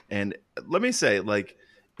there. And let me say, like,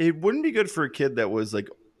 it wouldn't be good for a kid that was like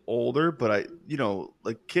older, but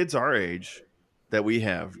like kids our age that we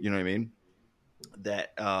have, you know what I mean?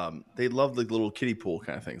 That they love like little kiddie pool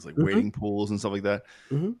kind of things, like wading pools and stuff like that.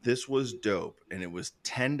 This was dope, and it was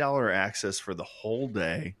 $10 access for the whole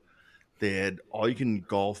day. They had all you can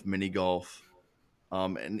golf, mini golf,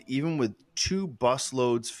 and even with 2 bus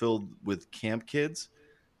loads filled with camp kids.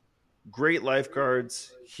 Great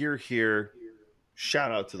lifeguards, here.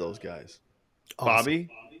 Shout out to those guys. Awesome. Bobby,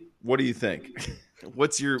 what do you think?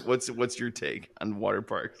 What's your take on water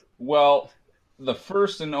parks? Well, the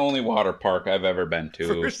first and only water park I've ever been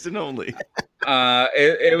to. First and only.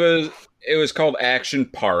 It was called Action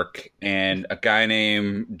Park, and a guy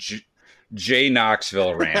named Jay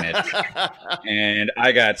Knoxville ran it, and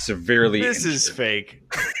I got severely. This is fake.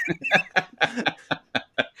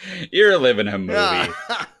 You're living a movie.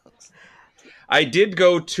 I did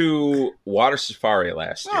go to Water Safari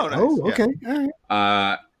last year. Oh, nice. Oh, okay. Yeah. All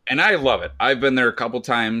right. And I love it. I've been there a couple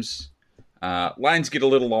times. Lines get a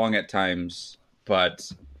little long at times, but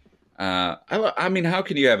I mean, how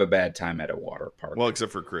can you have a bad time at a water park? Well,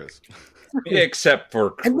 except for Chris. Except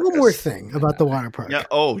for Chris. And one more thing about the water park. Yeah.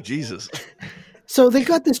 Oh, Jesus. So they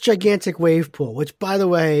got this gigantic wave pool, which, by the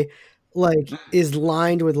way, like is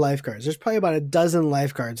lined with lifeguards. There's probably about a dozen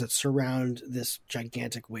lifeguards that surround this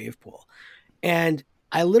gigantic wave pool. And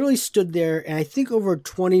I literally stood there, and I think over a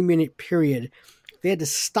 20-minute period, they had to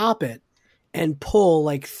stop it and pull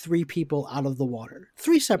like 3 people out of the water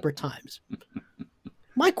 3 separate times.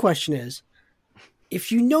 My question is,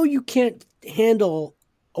 if you know you can't handle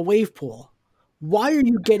a wave pool, why are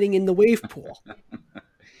you getting in the wave pool?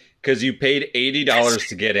 Because you paid $80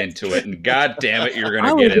 to get into it, and God damn it, you're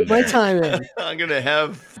going to get in there. My time in. I'm going to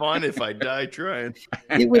have fun if I die trying.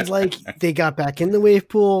 It was like they got back in the wave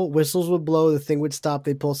pool, whistles would blow, the thing would stop,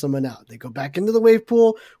 they'd pull someone out. They go back into the wave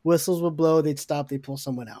pool, whistles would blow, they'd stop, they'd pull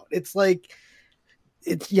someone out. It's like,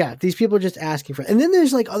 these people are just asking for it. And then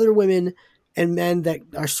there's like other women and men that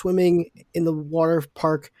are swimming in the water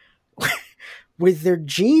park with their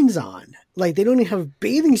jeans on. Like they don't even have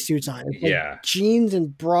bathing suits on. It's like jeans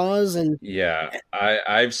and bras and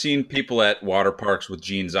I've seen people at water parks with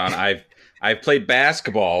jeans on. I've played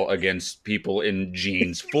basketball against people in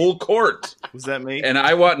jeans, full court. Was that me? And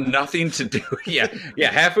I want nothing to do. Yeah.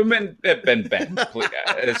 Half of them have been Ben.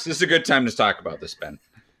 This is a good time to talk about this, Ben.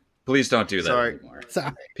 Please don't do that anymore.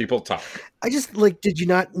 Sorry. People talk. I just did you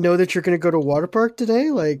not know that you're going to go to water park today?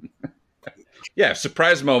 Like. Yeah,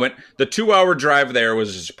 surprise moment. The 2-hour drive there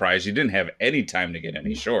was a surprise. You didn't have any time to get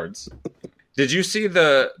any shorts. Did you see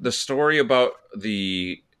the story about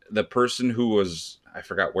the person who was, I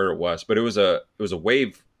forgot where it was, but it was a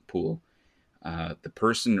wave pool. The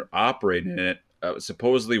person operating it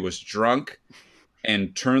supposedly was drunk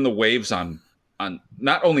and turned the waves on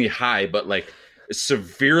not only high, but like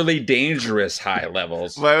severely dangerous high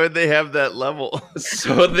levels. Why would they have that level?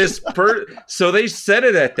 So they set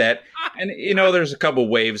it at that, and there's a couple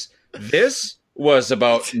waves. This was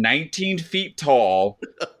about 19 feet tall,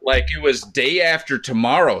 like it was day after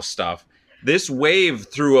tomorrow stuff. This wave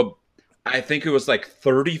threw I think it was like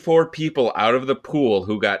 34 people out of the pool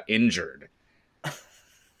who got injured.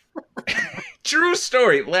 True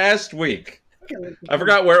story. Last week. I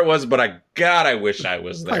forgot where it was, but I wish I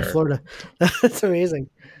was there. Florida. That's amazing.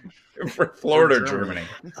 For Florida, Germany.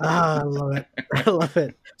 I love it. I love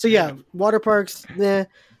it. So yeah, water parks,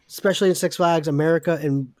 especially in Six Flags America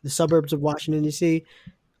and the suburbs of Washington D.C.,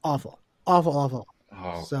 awful.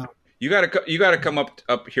 Oh, so you gotta come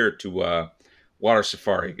up here to Water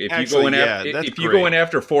Safari. If you go in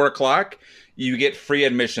after 4:00, you get free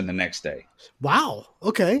admission the next day. Wow.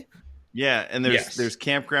 Okay. Yeah, and there's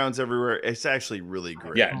campgrounds everywhere. It's actually really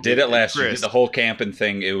great. Yeah, did it last year. Did the whole camping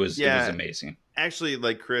thing. It was amazing. Actually,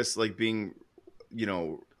 like Chris, like being,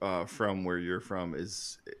 from where you're from it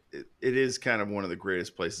is kind of one of the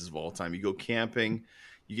greatest places of all time. You go camping,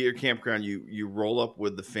 you get your campground, you roll up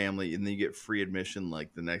with the family, and then you get free admission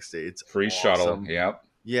like the next day. It's free awesome. Shuttle. Yep.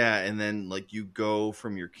 Yeah, and then like you go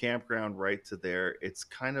from your campground right to there. It's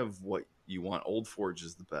kind of what you want, Old Forge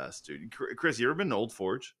is the best, dude. Chris, you ever been to Old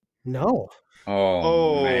Forge? No.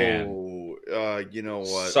 Oh man. You know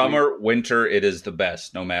what? Summer, winter, it is the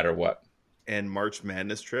best, no matter what. And March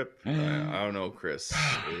Madness trip. I don't know, Chris.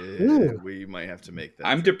 We might have to make that.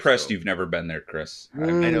 I'm trip, depressed so. you've never been there, Chris. I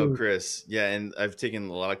know, Chris. Yeah, and I've taken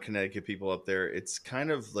a lot of Connecticut people up there. It's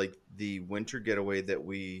kind of like the winter getaway that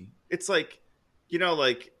it's like, you know,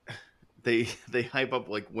 like they hype up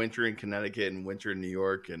like winter in Connecticut and winter in New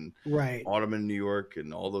York and autumn in New York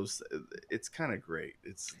and all those. It's kind of great.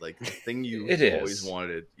 It's like the thing you always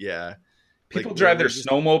wanted. Yeah. People drive their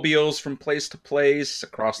snowmobiles from place to place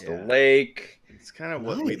across the lake. It's kind of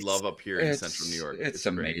what we love up here in central New York. It's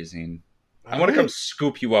amazing. I want to come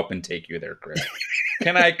scoop you up and take you there, Chris.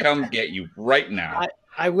 Can I come get you right now?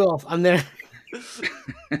 I will. I'm there.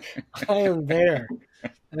 I am there.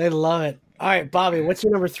 I love it. All right, Bobby, what's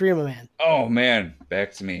your number 3, my man? Oh, man.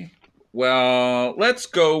 Back to me. Well, let's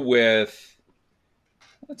go with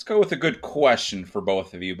a good question for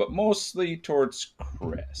both of you, but mostly towards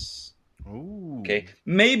Chris. Ooh. Okay,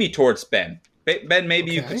 maybe towards Ben. Ben,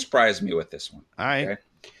 maybe you could surprise me with this one. All right. Okay?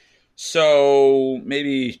 So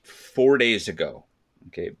maybe 4 days ago,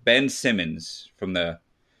 Ben Simmons from the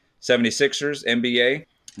 76ers NBA.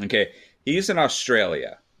 Okay, he's in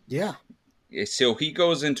Australia. Yeah. So he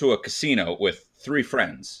goes into a casino with 3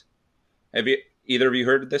 friends. Have either of you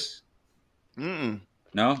heard of this? Mm-mm.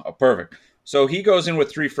 No? Oh, perfect. So he goes in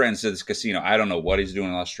with 3 friends to this casino. I don't know what he's doing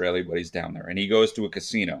in Australia, but he's down there. And he goes to a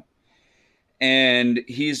casino. And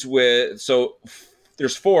he's there's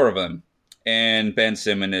 4 of them. And Ben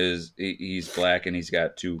Simmons he's black, and he's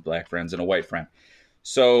got 2 black friends and a white friend.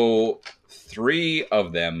 So 3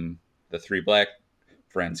 of them, the 3 black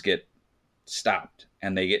friends, get stopped.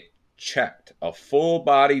 And they get checked, a full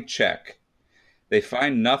body check. They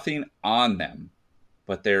find nothing on them,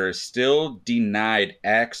 but they're still denied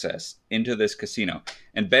access into this casino.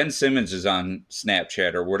 And Ben Simmons is on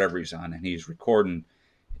Snapchat or whatever he's on, and he's recording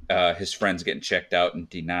his friends getting checked out and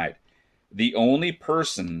denied. The only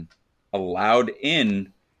person allowed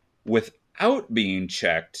in without being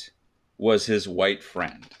checked was his white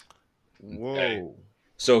friend. Whoa. Okay.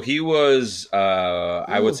 So he was,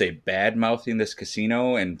 I would say, bad-mouthing this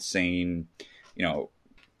casino and saying, you know,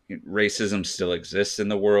 racism still exists in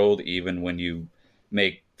the world, even when you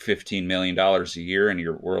make $15 million a year and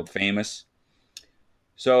you're world famous.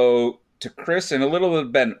 So to Chris and a little bit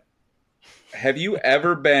of Ben, have you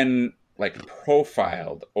ever been like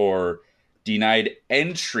profiled or denied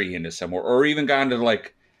entry into somewhere, or even gone to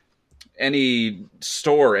like any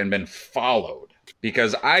store and been followed?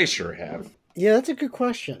 Because I sure have. Yeah, that's a good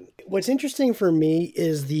question. What's interesting for me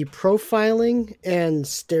is the profiling and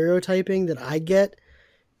stereotyping that I get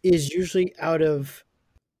is usually out of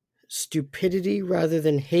stupidity rather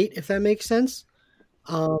than hate, if that makes sense.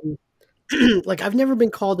 Like, I've never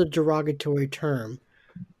been called a derogatory term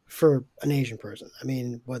for an Asian person. I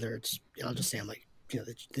mean, whether it's, I'll just say I'm like, you know,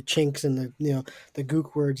 the chinks and the, you know, the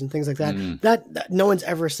gook words and things like that. That no one's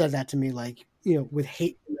ever said that to me, like, you know, with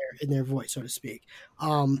hate in their voice, so to speak.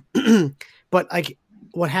 But like,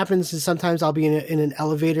 what happens is sometimes I'll be in an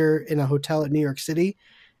elevator in a hotel at New York City,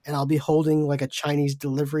 and I'll be holding like a Chinese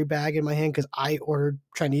delivery bag in my hand because I ordered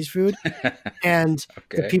Chinese food, and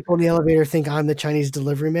the people in the elevator think I'm the Chinese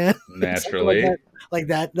delivery man. Naturally, like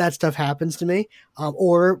that stuff happens to me.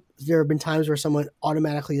 Or there have been times where someone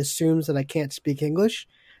automatically assumes that I can't speak English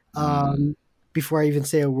before I even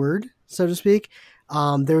say a word, so to speak.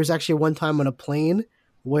 There was actually one time on a plane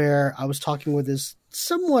where I was talking with this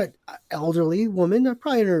somewhat elderly woman,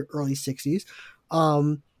 probably in her early 60s,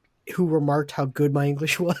 who remarked how good my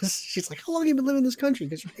English was. She's like, "How long have you been living in this country?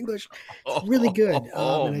 Because your English is really good."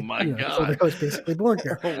 My God. I was basically born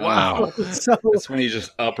here. Wow. So, that's when you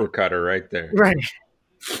just uppercut her right there. Right.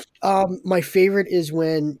 My favorite is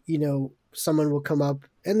when, you know, someone will come up,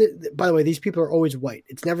 and by the way, these people are always white.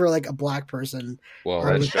 It's never like a black person. Well,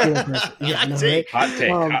 or that's a Latino person. Yeah, no, right? Hot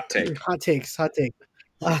take. Hot takes.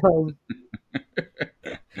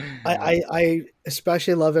 I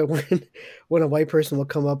especially love it when a white person will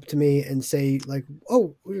come up to me and say like,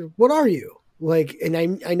 "Oh, what are you?" Like, and I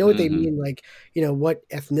know what they mean, like, you know, what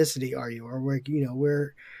ethnicity are you, or where, you know,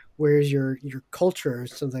 where's your culture or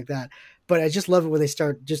something like that. But I just love it when they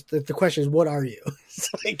start. Just the question is, "What are you?" It's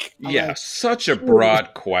like, such a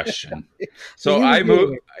broad question. So I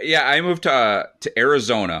moved to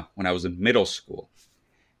Arizona when I was in middle school.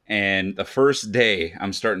 And the first day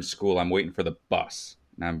I'm starting school, I'm waiting for the bus.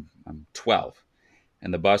 And I'm 12.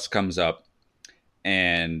 And the bus comes up,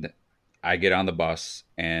 and I get on the bus,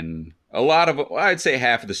 and I'd say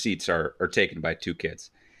half of the seats are taken by 2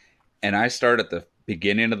 kids. And I start at the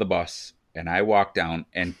beginning of the bus, and I walk down,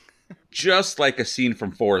 and just like a scene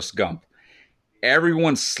from Forrest Gump.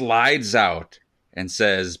 Everyone slides out and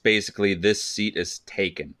says, basically, this seat is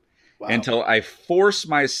taken. Wow. Until I force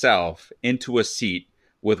myself into a seat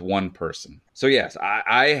with one person. So yes,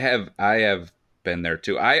 I have been there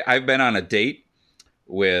too. I've been on a date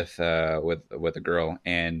with a girl,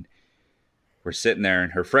 and we're sitting there,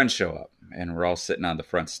 and her friends show up, and we're all sitting on the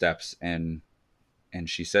front steps, and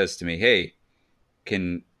she says to me, "Hey,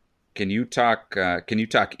 can you talk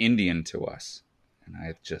Indian to us?" And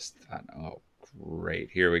I just thought, oh, great,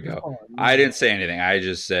 here we go. Oh, I didn't say anything. I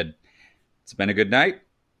just said, "It's been a good night.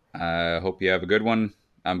 Hope you have a good one.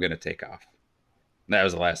 I'm gonna take off." That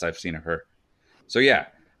was the last I've seen of her. So yeah,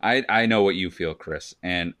 I know what you feel, Chris,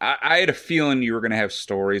 and I had a feeling you were gonna have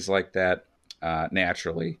stories like that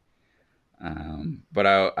naturally. But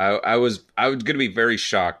I was gonna be very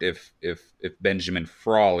shocked if Benjamin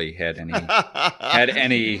Frawley had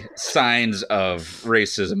any signs of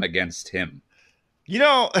racism against him.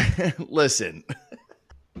 Listen.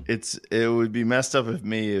 It would be messed up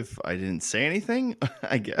if I didn't say anything,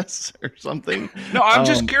 I guess, or something. No, I'm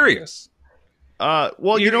just curious.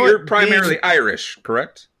 Well, you're primarily Irish,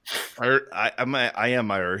 correct? I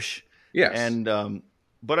am Irish. Yes. And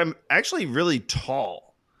but I'm actually really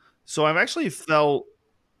tall. So I've actually felt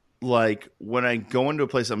like when I go into a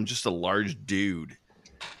place, I'm just a large dude.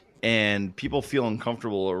 And people feel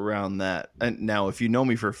uncomfortable around that. And now, if you know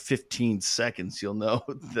me for 15 seconds, you'll know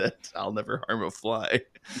that I'll never harm a fly.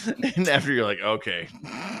 And after you're like, okay,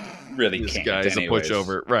 really, this can't, guy's anyways. a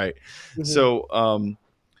pushover, right? Mm-hmm. So,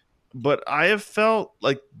 but I have felt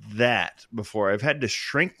like that before. I've had to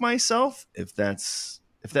shrink myself, if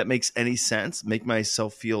that makes any sense. Make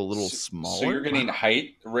myself feel a little smaller. So you're getting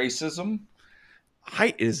height racism,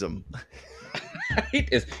 heightism.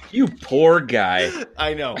 You poor guy.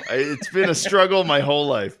 I know. It's been a struggle my whole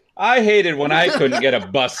life. I hated when I couldn't get a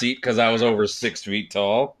bus seat because I was over 6 feet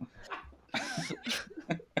tall.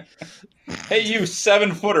 Hey, you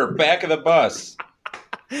 7-footer, back of the bus.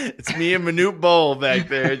 It's me and Manute Bowl back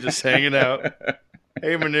there just hanging out.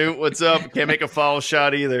 Hey, Manute, what's up? Can't make a foul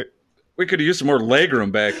shot either. We could use some more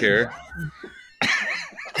legroom back here.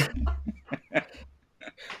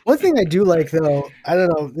 One thing I do like, though, I don't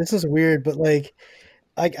know, this is weird, but like,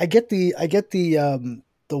 I get the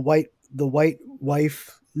white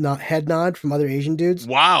wife head nod from other Asian dudes.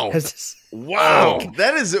 Wow, wow,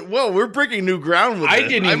 that is well, we're breaking new ground with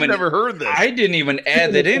this. I've never heard this. I didn't even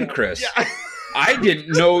add that in, Chris. Yeah. I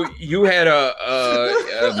didn't know you had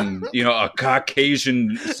a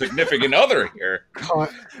Caucasian significant other here.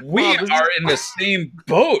 We are in the same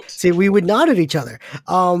boat. See, we would nod at each other.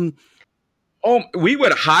 We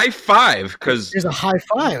would high five because there's a high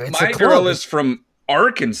five. It's my girl is from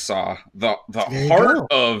Arkansas, the heart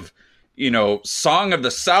of Song of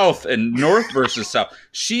the South and North versus South.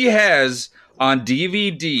 She has on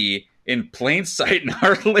DVD in plain sight in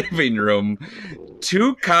our living room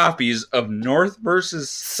 2 copies of North versus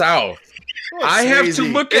South. I have to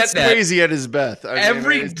look at that. Crazy at his best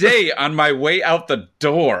every day on my way out the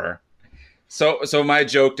door. So my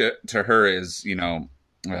joke to her is,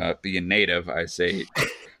 being native, I say,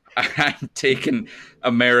 I'm taking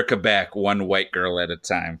America back one white girl at a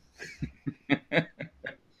time.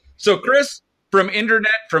 So, Chris, from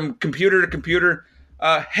computer to computer,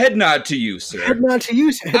 head nod to you, sir. Head nod to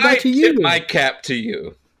you, sir. Head nod to you. I tip my cap to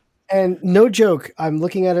you. And no joke, I'm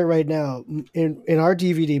looking at it right now. In our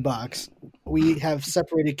DVD box, we have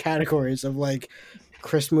separated categories of like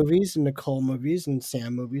Chris movies and Nicole movies and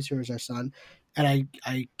Sam movies, who is our son. And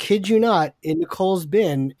I kid you not, in Nicole's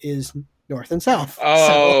bin is North and South.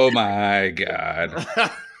 Oh, my God.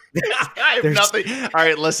 I have nothing. All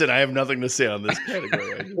right, listen, I have nothing to say on this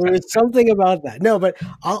category. There's something about that. No, but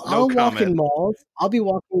I'll walk in malls. I'll be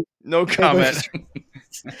walking. No comment.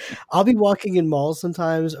 I'll be walking in malls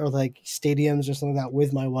sometimes, or like stadiums or something like that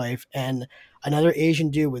with my wife, and another Asian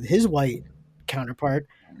dude with his white counterpart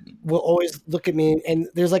will always look at me, and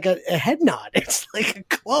there's like a head nod. It's like a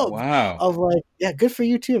club of like, yeah, good for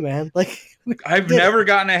you too, man. Like, I've never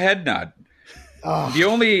gotten a head nod. Oh. The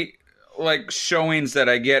only like showings that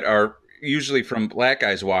I get are usually from black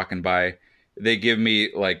guys walking by. They give me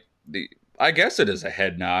like I guess it is a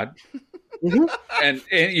head nod. Mm-hmm. and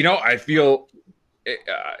I feel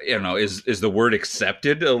is the word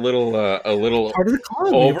accepted a little part of the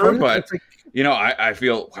club, over, but I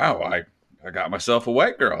feel, wow, I got myself a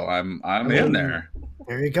white girl. I'm in there.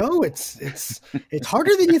 There you go. It's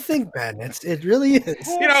harder than you think, Ben. It really is.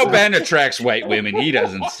 Ben attracts white women. He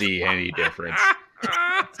doesn't see any difference.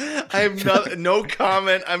 I have no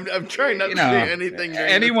comment. I'm trying not to say anything.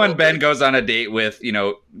 Anyone Ben goes on a date with,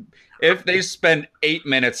 if they spend 8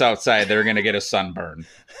 minutes outside, they're going to get a sunburn.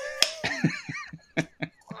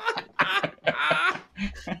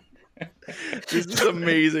 This is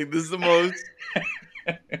amazing. This is the most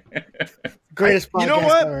greatest podcast you know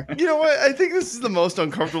what? ever. You know what? I think this is the most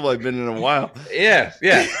uncomfortable I've been in a while. Yeah.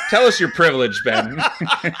 Tell us your privilege, Ben.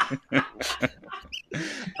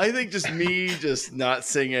 I think just me just not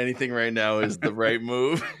saying anything right now is the right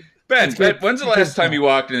move. Ben, when's the last time you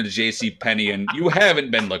walked into J.C. Penney and you haven't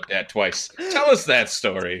been looked at twice? Tell us that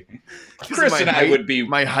story. Chris and I would be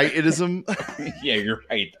my heightism. Yeah, your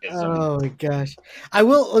heightism. Oh my gosh! I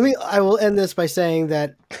will end this by saying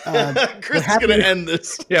that Chris is going to end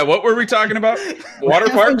this. Yeah, what were we talking about? Water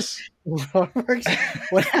parks? What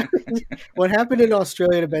happened in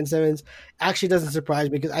Australia to Ben Simmons actually doesn't surprise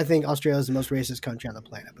me because I think Australia is the most racist country on the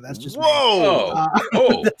planet. But that's just whoa.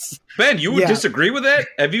 Ben, you would disagree with that?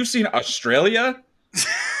 Have you seen Australia?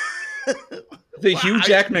 The Hugh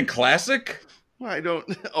Jackman classic? I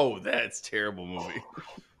don't. Oh, that's a terrible movie.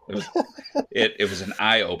 It was an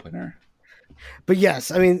eye opener. But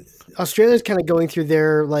yes, I mean, Australia's kind of going through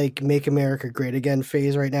their like "Make America Great Again"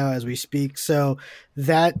 phase right now as we speak. So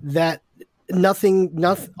that nothing,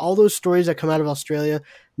 all those stories that come out of Australia,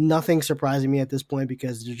 nothing surprising me at this point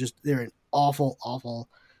because they're an awful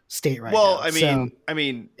state right now. Well, I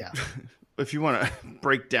mean, yeah. If you want to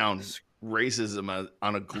break down racism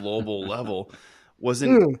on a global level,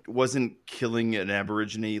 wasn't killing an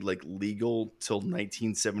Aborigine like legal till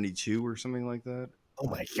 1972 or something like that? Oh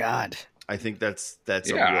my God. I think that's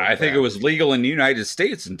yeah. I think it was legal in the United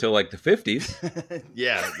States until like the 50s.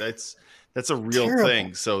 Yeah, that's a real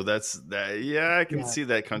thing. So yeah, I can see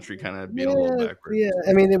that country kind of being a little backwards. Yeah,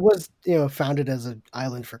 I mean, it was founded as an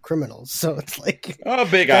island for criminals, so it's like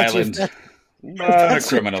big island, lot of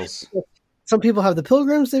criminals. Some people have the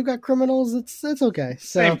Pilgrims; they've got criminals. It's okay.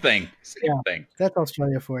 So, Same thing. That's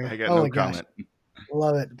Australia for you. I got no comment.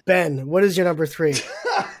 Love it, Ben. What is your number 3?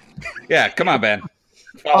 Yeah, come on, Ben.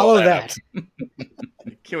 Follow that.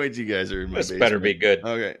 Can't wait till you guys are in my basement. Better be good.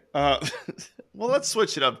 Okay. Well, let's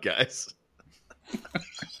switch it up, guys.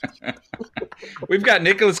 We've got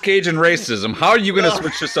Nicolas Cage and racism. How are you going to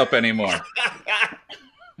switch this up anymore?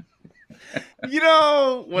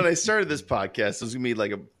 When I started this podcast, it was going to be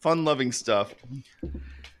like a fun-loving stuff. Can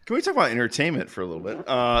we talk about entertainment for a little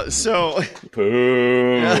bit?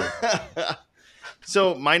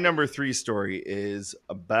 So my number 3 story is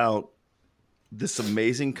about this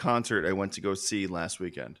amazing concert I went to go see last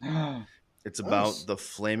weekend. It's about the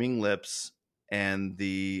Flaming Lips and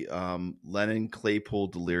the Lennon Claypool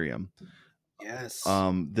Delirium. Yes.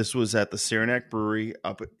 This was at the Saranac Brewery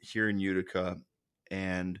up here in Utica,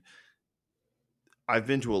 and I've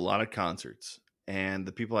been to a lot of concerts, and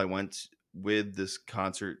the people I went with this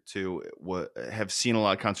concert to have seen a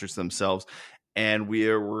lot of concerts themselves, and we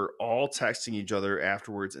were all texting each other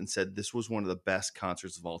afterwards and said this was one of the best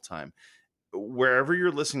concerts of all time. Wherever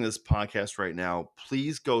you're listening to this podcast right now,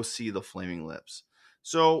 please go see the Flaming Lips.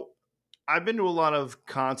 So I've been to a lot of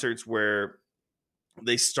concerts where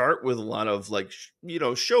they start with a lot of like,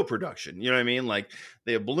 show production. You know what I mean? Like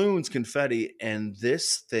they have balloons, confetti, and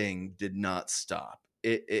this thing did not stop.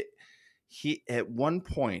 He at one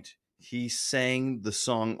point he sang the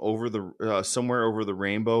song over the Somewhere Over the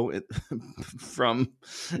Rainbow from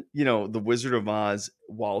The Wizard of Oz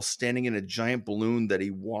while standing in a giant balloon that he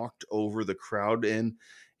walked over the crowd in.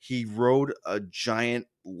 He rode a giant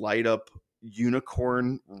light up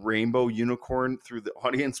rainbow unicorn through the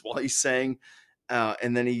audience while he sang,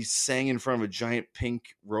 and then he sang in front of a giant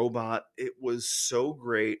pink robot. It was so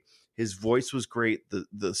great. His voice was great.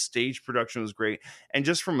 The stage production was great. And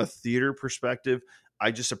just from a theater perspective, I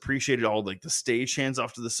just appreciated all like the stage hands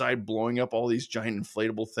off to the side, blowing up all these giant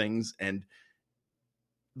inflatable things. And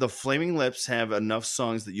the Flaming Lips have enough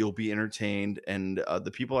songs that you'll be entertained. And the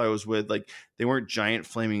people I was with, like, they weren't giant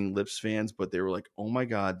Flaming Lips fans, but they were like, oh my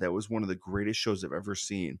God, that was one of the greatest shows I've ever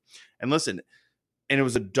seen. And listen, and it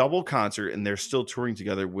was a double concert, and they're still touring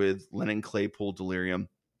together with Lennon Claypool Delirium.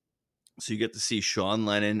 So you get to see Sean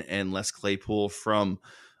Lennon and Les Claypool from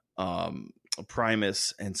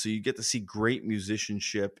Primus. And so you get to see great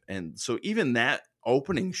musicianship. And so even that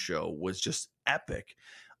opening show was just epic.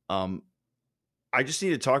 I just need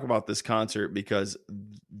to talk about this concert because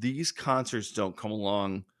these concerts don't come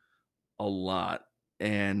along a lot.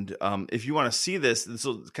 And if you want to see this is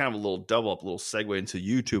kind of a little double up, a little segue into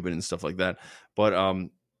YouTube and stuff like that. But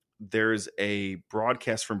there's a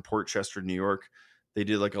broadcast from Port Chester, New York. They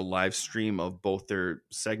did like a live stream of both their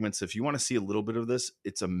segments. If you want to see a little bit of this,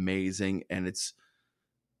 it's amazing. And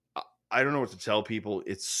I don't know what to tell people.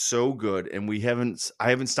 It's so good. And I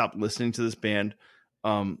haven't stopped listening to this band.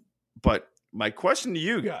 But my question to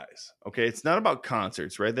you guys, okay, it's not about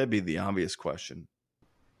concerts, right? That'd be the obvious question.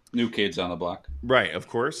 New Kids on the Block. Right, of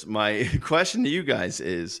course. My question to you guys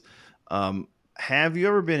is, have you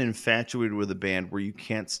ever been infatuated with a band where you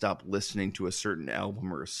can't stop listening to a certain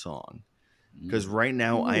album or a song? Because right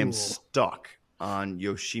now I am Ooh. stuck on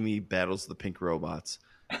Yoshimi Battles the Pink Robots.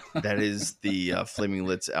 That is the Flaming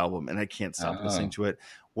Lips album, and I can't stop listening to it.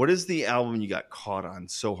 What is the album you got caught on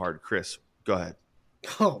so hard, Chris? Go ahead.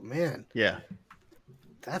 Oh man, Yeah.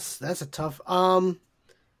 that's a tough.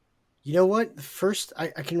 You know what? The first I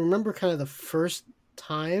can remember kind of the first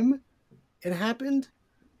time it happened,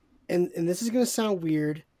 and this is gonna sound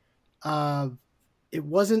weird. It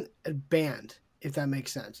wasn't a band, if that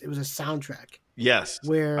makes sense. It was a soundtrack. Yes.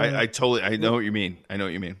 Where I know what you mean. I know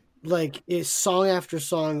what you mean. like it's song after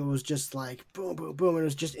song, it was just like boom, boom, boom, and it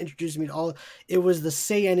was just introducing me to all. It was the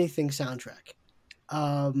Say Anything soundtrack,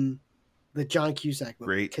 the John Cusack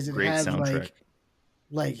movie, Great it had soundtrack.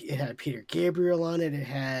 like it had Peter Gabriel on it. It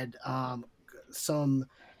had some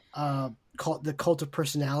the Cult of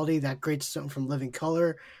Personality, that great song from Living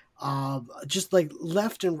Color, just like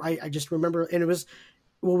left and right. I just remember, and it was.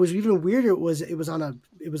 What was even weirder it was a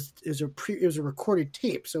recorded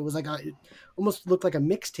tape, so it was like it almost looked like a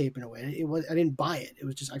mixtape in a way. I didn't buy it. It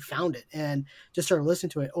was just I found it and just started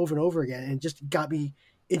listening to it over and over again, and it just got me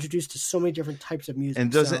introduced to so many different types of music.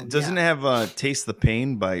 And doesn't it have "Taste the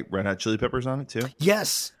Pain" by Red Hot Chili Peppers on it too?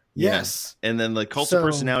 Yes. And then the Cult of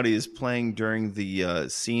Personality is playing during the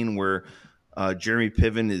scene where Jeremy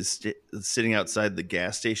Piven is sitting outside the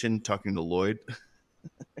gas station talking to Lloyd.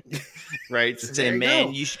 Right, saying,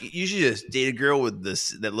 "Man, you should just date a girl with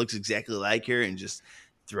this that looks exactly like her and just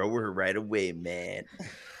throw her right away, man."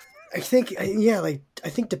 I think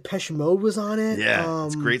Depeche Mode was on it. Yeah,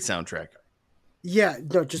 it's a great soundtrack. Yeah,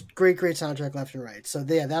 no, just great soundtrack left and right. So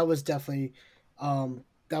yeah, that was definitely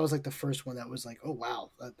that was like the first one that was like, oh wow,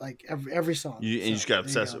 like every song. You just got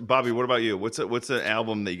obsessed. Bobby, what about you? What's an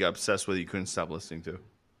album that you got obsessed with you couldn't stop listening to?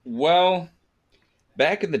 Well,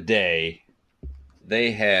 back in the day,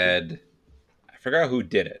 they had, I forgot who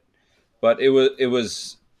did it, but it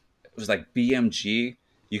was like BMG.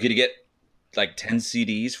 You could get like 10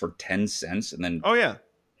 CDs for 10 cents and then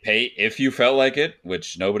pay if you felt like it,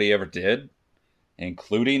 which nobody ever did,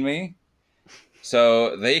 including me.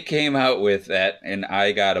 So they came out with that, and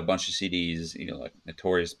I got a bunch of CDs, like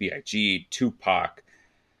Notorious B.I.G., Tupac.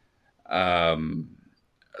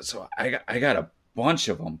 So I got a bunch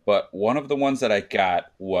of them, but one of the ones that I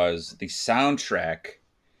got was the soundtrack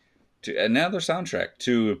to another soundtrack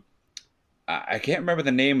to, I can't remember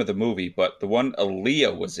the name of the movie, but the one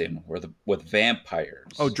Aaliyah was in with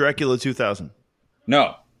vampires. Oh, Dracula 2000.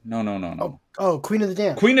 No. Oh, Queen of the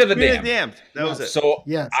Damned. Queen of the Damned. That was it. So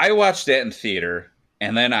I watched that in theater,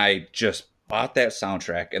 and then I just bought that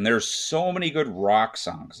soundtrack, and there's so many good rock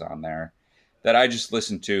songs on there that I just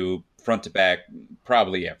listened to front to back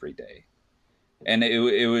probably every day. And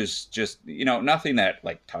it was just, nothing that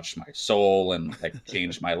like touched my soul and like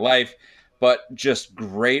changed my life, but just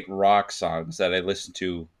great rock songs that I listened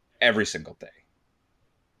to every single day.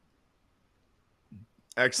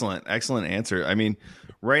 Excellent answer. I mean,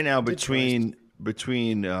 right now between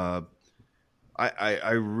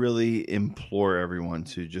I really implore everyone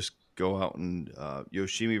to just go out and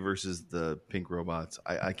Yoshimi versus the Pink Robots.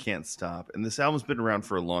 I can't stop. And this album's been around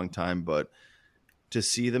for a long time, but to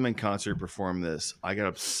see them in concert perform this, I got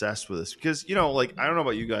obsessed with this because, like, I don't know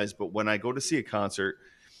about you guys, but when I go to see a concert,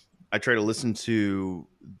 I try to listen to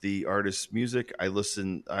the artist's music. I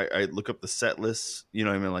look up the set lists, I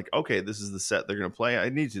mean, like, okay, this is the set they're going to play. I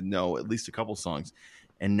need to know at least a couple songs.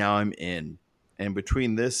 And now I'm in. And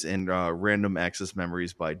between this and Random Access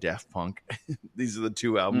Memories by Daft Punk, these are the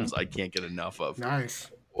two albums I can't get enough of. Nice.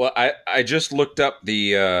 Well, I just looked up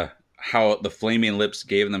the how the Flaming Lips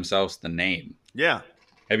gave themselves the name. Yeah.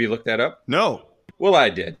 Have you looked that up? No. Well, I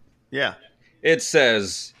did. Yeah. It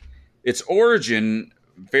says its origin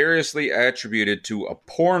variously attributed to a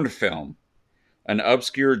porn film, an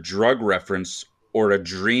obscure drug reference, or a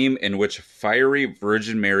dream in which a fiery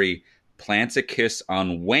Virgin Mary plants a kiss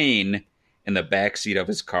on Wayne in the backseat of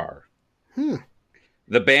his car.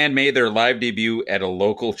 The band made their live debut at a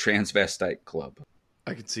local transvestite club.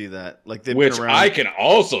 I could see that. Like Which I can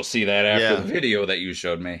also see that after the video that you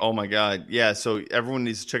showed me. Oh my God. Yeah. So everyone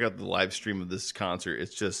needs to check out the live stream of this concert.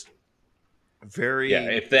 It's just very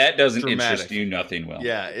if that doesn't dramatic. Interest you, nothing will.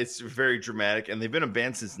 Yeah, it's very dramatic. And they've been a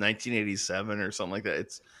band since 1987 or something like that.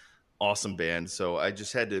 It's awesome band. So I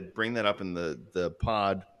just had to bring that up in the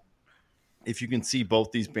pod. If you can see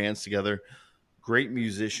both these bands together, great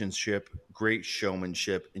musicianship, great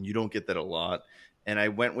showmanship, and you don't get that a lot. And I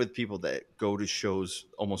went with people that go to shows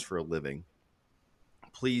almost for a living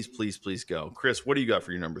Please, please, please go. Chris, what do you got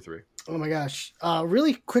for your number 3? Oh my gosh.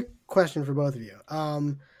 Really quick question for both of you.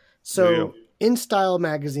 There So you go. In Style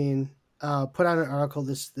magazine put out an article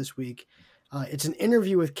this week. It's an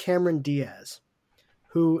interview with Cameron Diaz,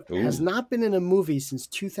 who has Ooh. not been in a movie since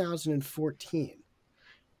 2014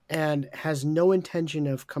 and has no intention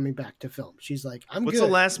of coming back to film. She's like, I'm What's good.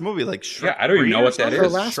 the last movie? Like Shrek Yeah, I don't even 3 know or what that something? Her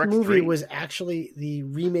is. last Shrek movie 3? was actually the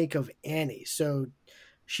remake of Annie. So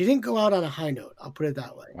she didn't go out on a high note. I'll put it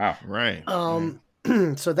that way. Wow. Right.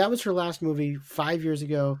 So that was her last movie 5 years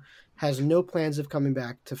ago. Has no plans of coming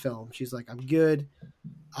back to film. She's like, I'm good.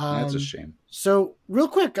 That's a shame. So real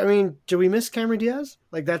quick, I mean, do we miss Cameron Diaz?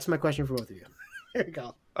 Like, that's my question for both of you. There you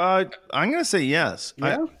go. I'm gonna say yes.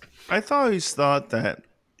 Yeah? I always thought that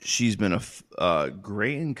she's been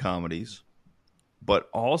great in comedies, but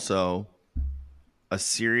also a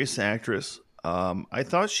serious actress. I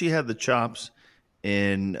thought she had the chops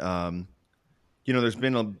in. There's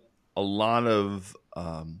been a lot of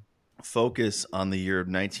focus on the year of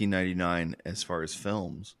 1999 as far as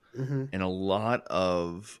films, Mm-hmm. and a lot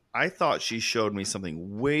of. I thought she showed me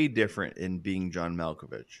something way different in being John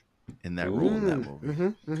Malkovich in that role in that movie.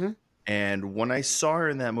 Mm-hmm. Mm-hmm. And when I saw her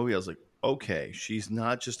in that movie, I was like, okay, she's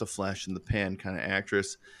not just a flash in the pan kind of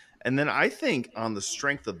actress. And then I think on the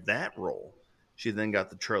strength of that role, she then got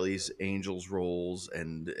the Charlie's Angels roles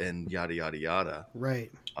and yada, yada, yada.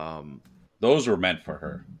 Right. Those were meant for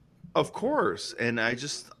her. Of course. And I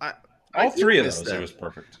All do three of miss those, that. it was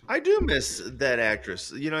perfect. I do miss that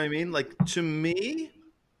actress. You know what I mean? Like, to me,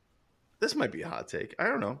 this might be a hot take. I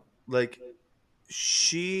don't know. Like,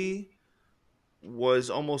 she was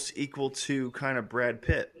almost equal to kind of Brad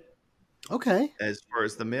Pitt Okay. as far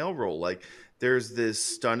as the male role. Like, there's this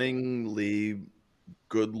stunningly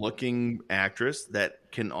good-looking actress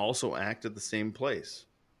that can also act at the same place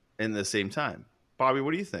in the same time. Bobby,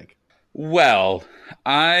 what do you think? Well,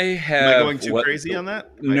 I have. Am I going too crazy on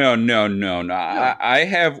that? No. I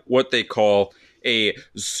have what they call a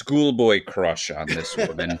schoolboy crush on this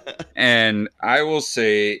woman, and I will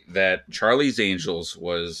say that Charlie's Angels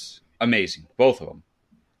was amazing, both of them.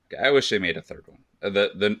 I wish they made a third one.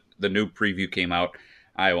 The new preview came out.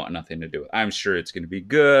 I want nothing to do with it. I'm sure it's going to be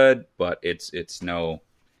good, but it's no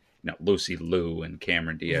Lucy Liu and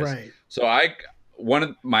Cameron Diaz. Right. So one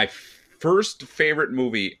of my first favorite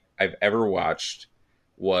movie I've ever watched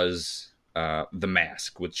was The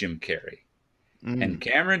Mask with Jim Carrey. And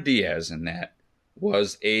Cameron Diaz in that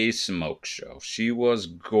was a smoke show. She was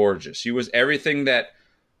gorgeous. She was everything that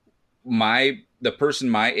the person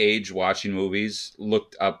my age watching movies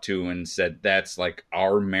looked up to and said, that's like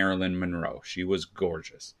our Marilyn Monroe. She was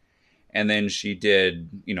gorgeous. And then she did,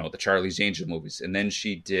 the Charlie's Angel movies. And then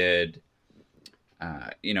she did,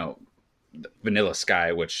 Vanilla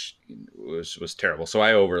Sky, which was terrible. So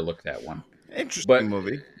I overlooked that one. Interesting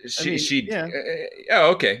movie.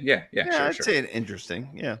 Okay. Yeah, I'd sure. say it interesting.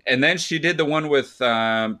 Yeah. And then she did the one with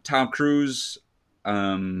Tom Cruise,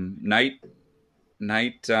 Night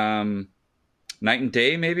and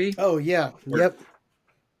Day, maybe. Oh, yeah. Yep.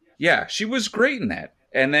 Yeah, she was great in that.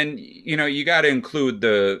 And then you got to include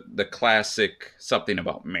the classic Something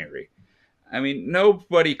About Mary. I mean,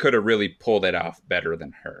 nobody could have really pulled it off better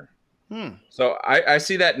than her. So I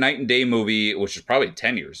see that Night and Day movie, which is probably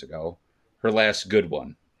 10 years ago, her last good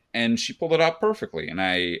one, and she pulled it off perfectly. And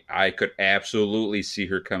I could absolutely see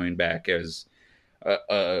her coming back as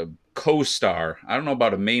a co-star. I don't know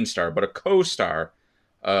about a main star, but a co-star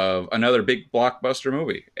of another big blockbuster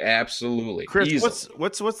movie. Absolutely. Chris, easily.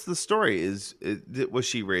 what's the story? Was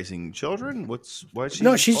she raising children? Why is she?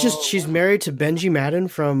 No, she's married to Benji Madden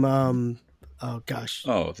from oh gosh,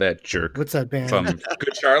 Oh, that jerk. what's that band? From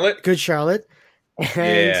Good Charlotte? Good Charlotte.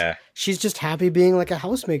 And Yeah. she's just happy being like a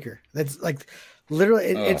housemaker. That's like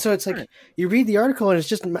literally, and so it's like you read the article and it's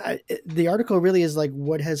just the article really is like,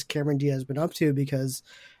 what has Cameron Diaz been up to? Because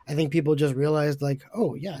I think people just realized like,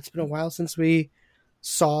 oh yeah, it's been a while since we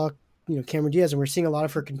saw Cameron Diaz, and we're seeing a lot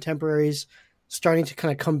of her contemporaries starting to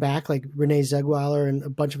kind of come back, like Renee Zellweger and a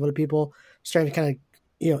bunch of other people starting to kind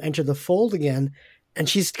of enter the fold again, and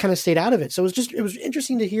she's kind of stayed out of it. So it was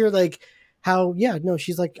interesting to hear like how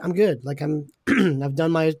she's like, I'm good, like I've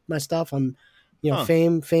done my stuff, I'm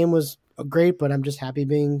fame was great, but I'm just happy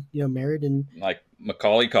being married. And Like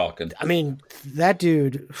Macaulay Culkin. I mean, that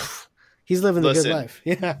dude, he's living the good life.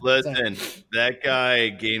 Yeah. Listen, that guy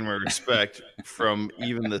gained my respect from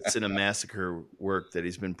even the Cinemassacre work that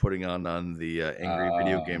he's been putting on the Angry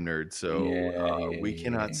Video Game Nerd. So we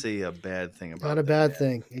cannot say a bad thing about it. Not a bad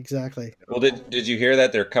thing. Exactly. Well, did you hear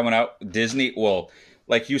that they're coming out? Disney, well,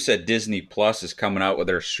 like you said, Disney Plus is coming out with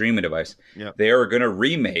their streaming device. Yep. They are going to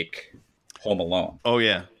remake Home Alone. Oh,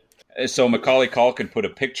 yeah. So Macaulay Culkin put a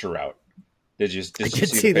picture out. Did you I did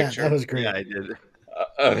see the that. picture? That was great. Yeah, I did.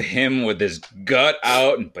 Of him with his gut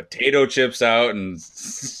out and potato chips out and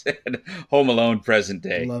said Home Alone present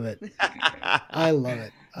day. Love it. I love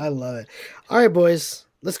it. I love it. All right, boys.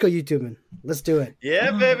 Let's go YouTubing. Let's do it.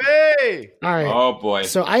 Yeah, baby. All right. Oh boy.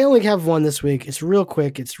 So I only have one this week. It's real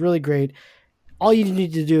quick. It's really great. All you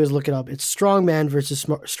need to do is look it up. It's Strongman versus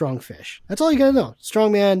Strong Fish. That's all you got to know.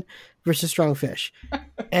 Strongman versus Strong Fish.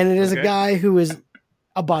 And it is a guy who is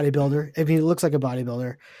a bodybuilder. I mean, he looks like a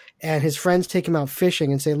bodybuilder. And his friends take him out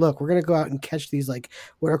fishing and say, look, we're going to go out and catch these like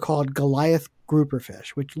what are called Goliath grouper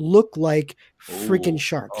fish, which look like freaking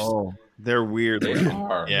sharks. Oh, they're weird. They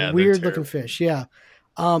are. Yeah, Weird looking fish. Yeah.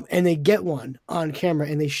 And they get one on camera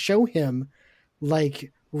and they show him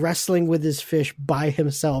like wrestling with this fish by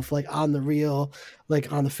himself, like on the reel,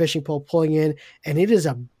 like on the fishing pole, pulling in. And it is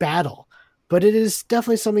a battle, but it is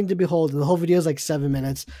definitely something to behold. And the whole video is like 7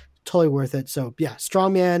 minutes. Totally worth it. So yeah,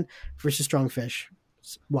 Strongman versus Strong Fish.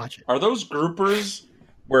 Watch it. Are those groupers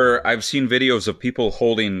where I've seen videos of people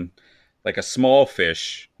holding like a small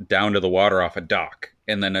fish down to the water off a dock,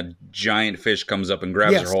 and then a giant fish comes up and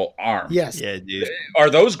grabs Yes. their whole arm? Yes. Yeah, dude. Are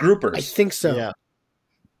those groupers? I think so. Yeah.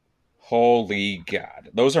 Holy God.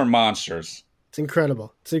 Those are monsters. It's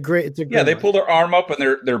incredible. It's a great Yeah, they one. pull their arm up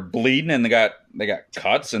and they're bleeding and they got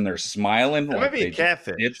cuts and they're smiling. That like might be they a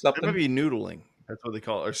catfish. did That something. might be noodling. That's what they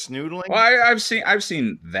call it. Or snoodling. Well, I've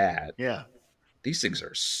seen that. Yeah. These things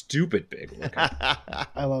are stupid big looking.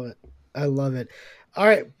 I love it. I love it. All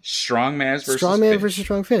right. Strong man versus Strongman fish. versus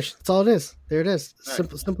Strong Fish. That's all it is. There it is.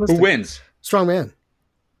 Simple, simplistic. Who wins? Strongman.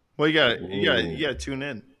 Well, you gotta tune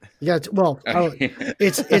in. You got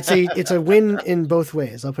it's a win in both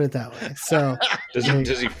ways. I'll put it that way. So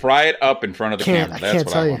Does he fry it up in front of the camera? I That's can't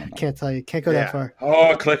what tell I you. want to know. Can't tell you. Can't go that far.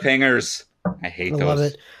 Oh, cliffhangers. I hate I those. love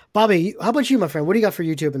it. Bobby, how about you, my friend? What do you got for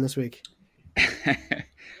YouTube in this week?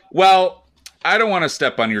 Well, I don't want to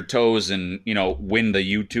step on your toes and, win the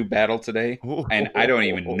YouTube battle today. And I don't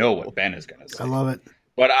even know what Ben is going to say. I love it.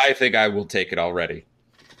 But I think I will take it already.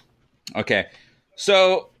 Okay.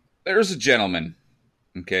 So there's a gentleman.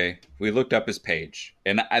 Okay. We looked up his page.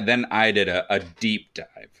 And then I did a deep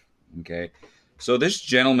dive. Okay. So this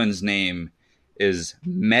gentleman's name is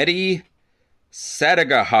Mehdi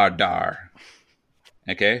Sadegahardar.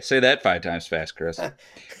 Okay. Say that 5 times fast, Chris.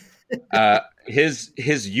 His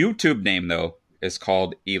YouTube name though is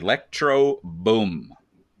called Electro Boom.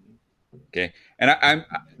 Okay, and I'm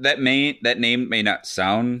that name may not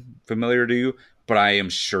sound familiar to you, but I am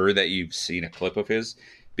sure that you've seen a clip of his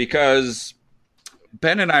because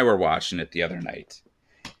Ben and I were watching it the other night,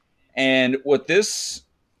 and what this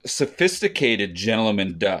sophisticated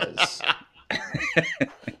gentleman does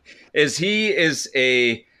is he is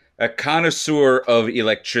a connoisseur of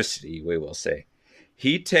electricity, we will say.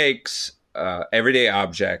 He takes everyday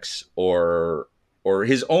objects or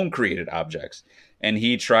his own created objects, and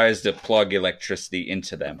he tries to plug electricity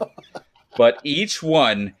into them. But each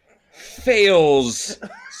one fails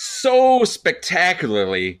so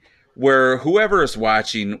spectacularly where whoever is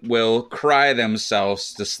watching will cry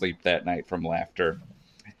themselves to sleep that night from laughter.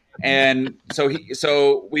 And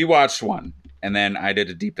so we watched one, and then I did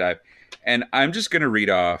a deep dive. And I'm just going to read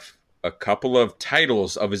off a couple of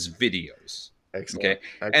titles of his videos. Excellent. Okay.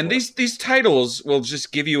 Excellent. And these titles will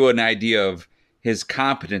just give you an idea of his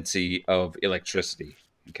competency of electricity.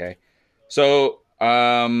 Okay. So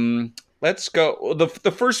let's go.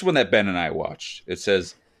 The first one that Ben and I watched, it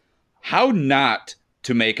says, "How not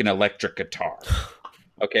to make an electric guitar."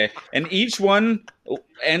 Okay. And each one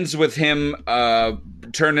ends with him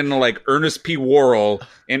turning into like Ernest P. Worrell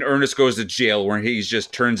in Ernest Goes to Jail, where he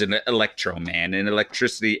just turns into Electro Man and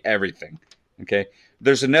electricity, everything. Okay.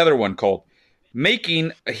 There's another one called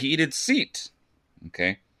Making a Heated Seat.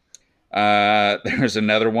 Okay. There's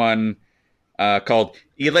another one called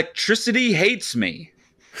Electricity Hates Me.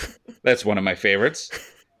 That's one of my favorites.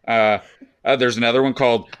 There's another one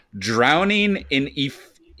called Drowning in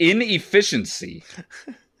Inefficiency.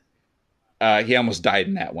 He almost died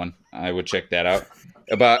in that one. I would check that out.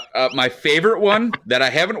 But my favorite one that I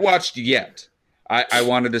haven't watched yet, I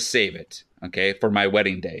wanted to save it, okay, for my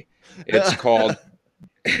wedding day. It's called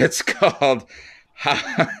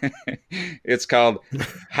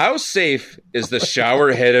How Safe is the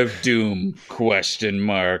Shower Head of Doom? ?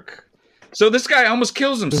 So this guy almost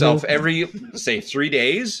kills himself every, say, 3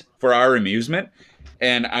 days for our amusement,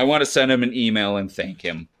 and I want to send him an email and thank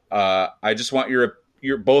him. I just want your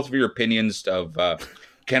both of your opinions of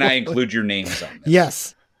can I include your names on this?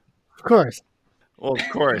 Yes, of course. Well, of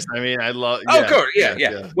course. I mean, I love. Oh, of course.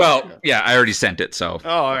 Yeah. Well, yeah, I already sent it, so. Oh,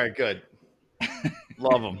 all right, good.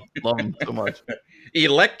 Love them so much.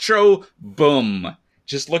 Electro Boom.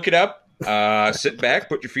 Just look it up. Sit back,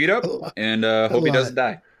 put your feet up, and hope he doesn't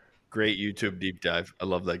die. Great YouTube deep dive. I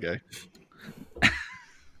love that guy.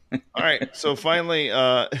 All right, so finally,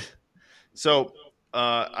 I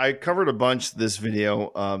covered a bunch this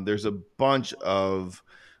video. There's a bunch of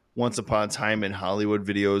Once Upon a Time in Hollywood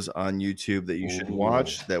videos on YouTube that you should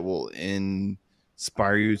watch that will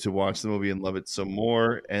inspire you to watch the movie and love it some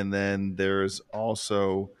more. And then there's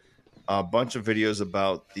also a bunch of videos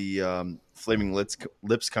about the Flaming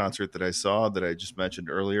Lips concert that I saw that I just mentioned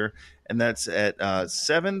earlier. And that's at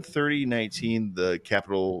 7/30/19, the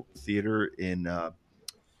Capitol Theater in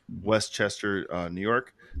Westchester, New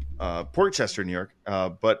York, Portchester, New York.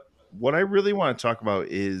 But what I really want to talk about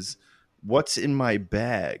is What's in My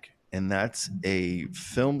Bag, and that's a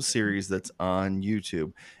film series that's on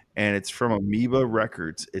YouTube, and it's from Amoeba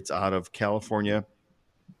Records. It's out of California,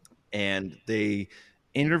 and they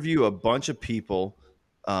interview a bunch of people,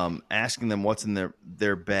 asking them what's in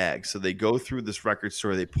their bag. So they go through this record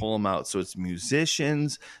store, they pull them out. So it's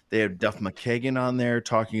musicians. They have Duff McKagan on there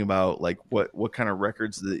talking about like what kind of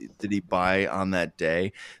records did he buy on that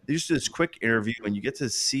day. They just do this quick interview, and you get to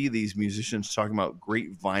see these musicians talking about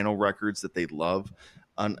great vinyl records that they love.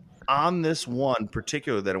 On this one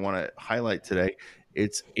particular that I want to highlight today,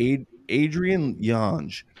 it's Adrian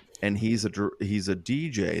Yange. And he's a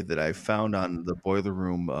DJ that I found on the Boiler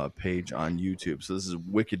Room page on YouTube. So this is a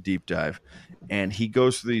wicked deep dive. And he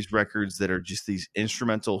goes through these records that are just these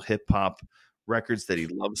instrumental hip-hop records that he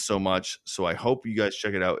loves so much. So I hope you guys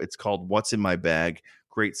check it out. It's called What's in My Bag.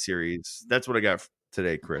 Great series. That's what I got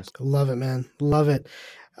today, Chris. Love it, man. Love it.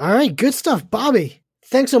 All right, good stuff. Bobby,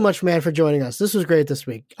 thanks so much, man, for joining us. This was great this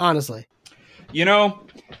week, honestly. You know,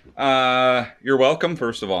 you're welcome,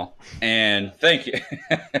 first of all, and thank you.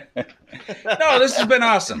 No, this has been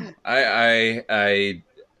awesome. I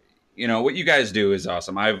what you guys do is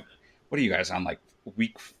awesome. What are you guys on, like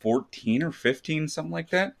week 14 or 15, something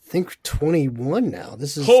like that? I think 21 now.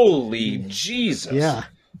 This is holy Jesus. Yeah.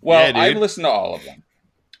 Well, yeah, I've listened to all of them,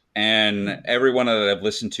 and every one that I've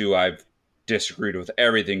listened to, I've disagreed with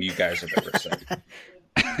everything you guys have ever said.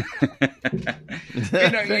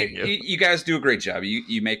 You guys do a great job.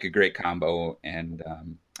 You make a great combo, and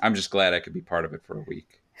I'm just glad I could be part of it for a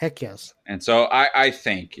week. Heck yes. And so I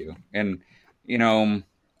thank you. And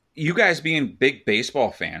you guys being big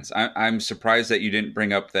baseball fans, I'm surprised that you didn't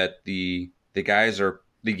bring up that the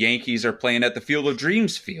Yankees are playing at the Field of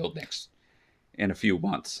Dreams field in a few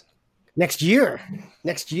months. Next year,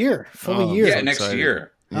 full year. Yeah, next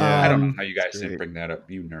year. Yeah, I don't know how you guys didn't bring that up,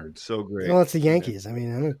 you nerds. So great. Well, it's the Yankees. I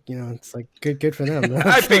mean, it's like good for them.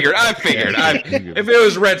 I figured. If it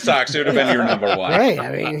was Red Sox, it would have been your number one. Right. I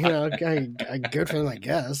mean, good for them, I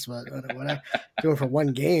guess. But what I'm doing for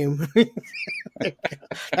one game,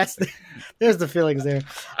 there's the feelings there.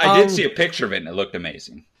 I did see a picture of it, and it looked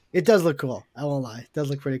amazing. It does look cool. I won't lie. It does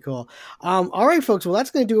look pretty cool. All right, folks. Well,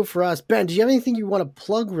 that's going to do it for us. Ben, do you have anything you want to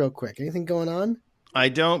plug real quick? Anything going on? I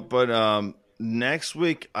don't, but next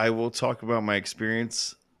week I will talk about my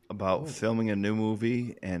experience about filming a new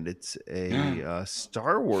movie, and it's a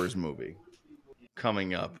Star Wars movie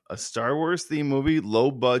coming up. A Star Wars themed movie,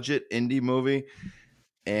 low budget indie movie,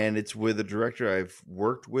 and it's with a director I've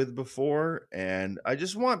worked with before, and I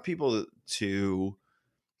just want people to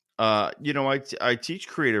I teach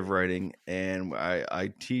creative writing, and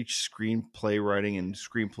I teach screenplay writing and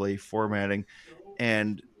screenplay formatting,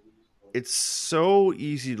 and it's so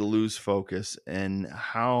easy to lose focus, and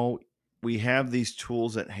how we have these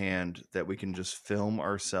tools at hand that we can just film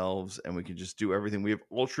ourselves, and we can just do everything. We have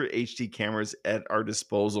ultra HD cameras at our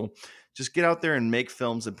disposal. Just get out there and make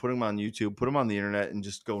films and put them on YouTube, put them on the internet, and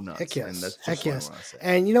just go nuts. Heck yes. And that's just Heck yes. What I want to say.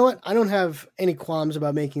 And you know what? I don't have any qualms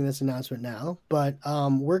about making this announcement now, but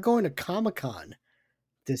we're going to Comic-Con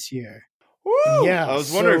this year. Woo! Yeah. I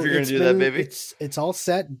was wondering if you're going to do that, baby. It's all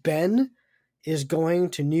set. Ben is going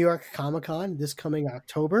to New York Comic-Con this coming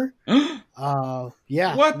October.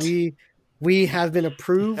 Yeah. What? We have been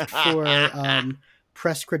approved for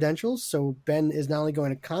press credentials. So Ben is not only going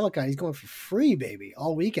to Comic-Con, he's going for free, baby,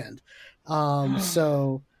 all weekend.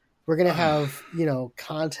 So we're gonna have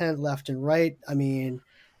content left and right. I mean,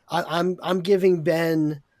 I'm giving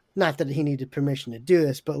Ben, not that he needed permission to do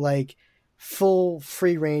this, but like full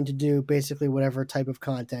free reign to do basically whatever type of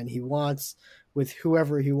content he wants with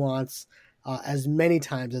whoever he wants, as many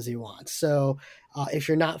times as he wants. So if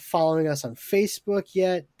you're not following us on Facebook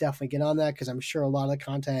yet, definitely get on that, because I'm sure a lot of the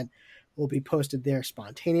content will be posted there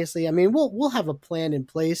spontaneously. I mean, we'll have a plan in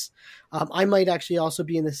place. I might actually also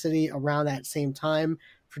be in the city around that same time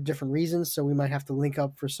for different reasons, so we might have to link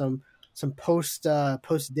up for some post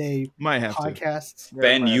day Might have podcasts. to.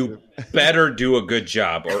 Ben, you better do a good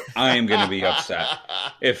job, or I am going to be upset.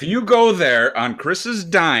 If you go there on Chris's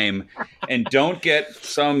dime and don't get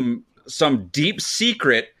some deep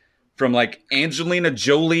secret from like Angelina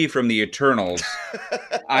Jolie from the Eternals,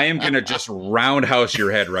 I am going to just roundhouse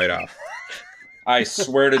your head right off. I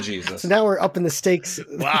swear to Jesus. So now we're up in the stakes.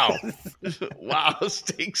 Wow. Wow,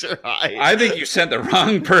 stakes are high. I think you sent the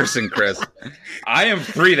wrong person, Chris. I am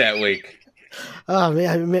free that week. Oh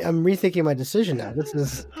man, I'm rethinking my decision now. This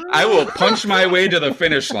is. I will punch my way to the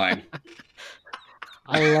finish line.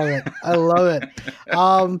 I love it. I love it.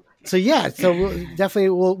 So yeah, so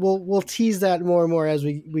we'll tease that more and more as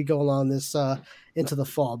we go along this into the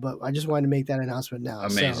fall. But I just wanted to make that announcement now.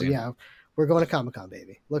 Amazing. So yeah, we're going to Comic-Con,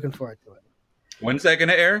 baby. Looking forward to it. When's that going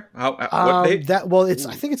to air? What date?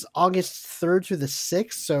 I think it's August 3rd through the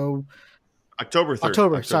 6th. So October 3rd.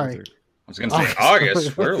 October, sorry. 3rd. I was going to say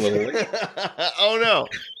August. We're a little late. Oh no!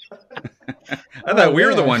 I thought we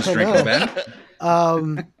were the ones drinking, Ben.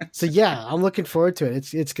 So yeah, I'm looking forward to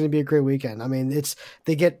it. It's going to be a great weekend. I mean,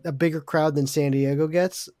 they get a bigger crowd than San Diego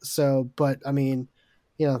gets. So, but I mean,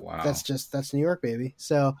 Wow. that's New York, baby.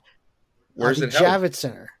 So Where's the it held? Javits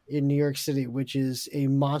Center in New York City, which is a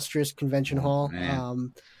monstrous convention hall.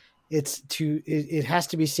 man. It has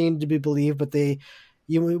to be seen to be believed, but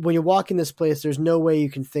when you walk in this place, there's no way you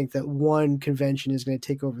can think that one convention is going to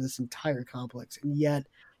take over this entire complex, and yet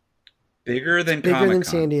Bigger than bigger Comic-Con. than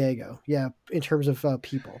San Diego. Yeah, in terms of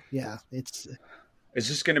people. Yeah, it's. Is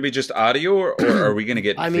this going to be just audio, or are we going to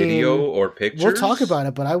get video or pictures? We'll talk about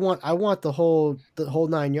it, but I want the whole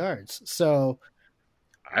 9 yards. So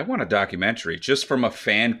I want a documentary just from a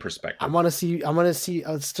fan perspective. I want to see.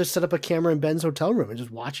 Let's just set up a camera in Ben's hotel room and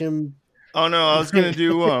just watch him. Oh no! I was gonna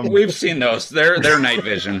do. We've seen those. They're night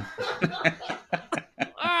vision.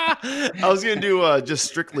 I was gonna do just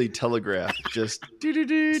strictly telegraph. Just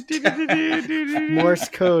Morse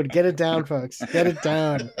code. Get it down, folks. Get it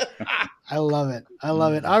down. I love it. I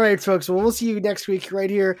love it. All right, folks. Well, we'll see you next week right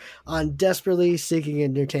here on Desperately Seeking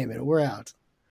Entertainment. We're out.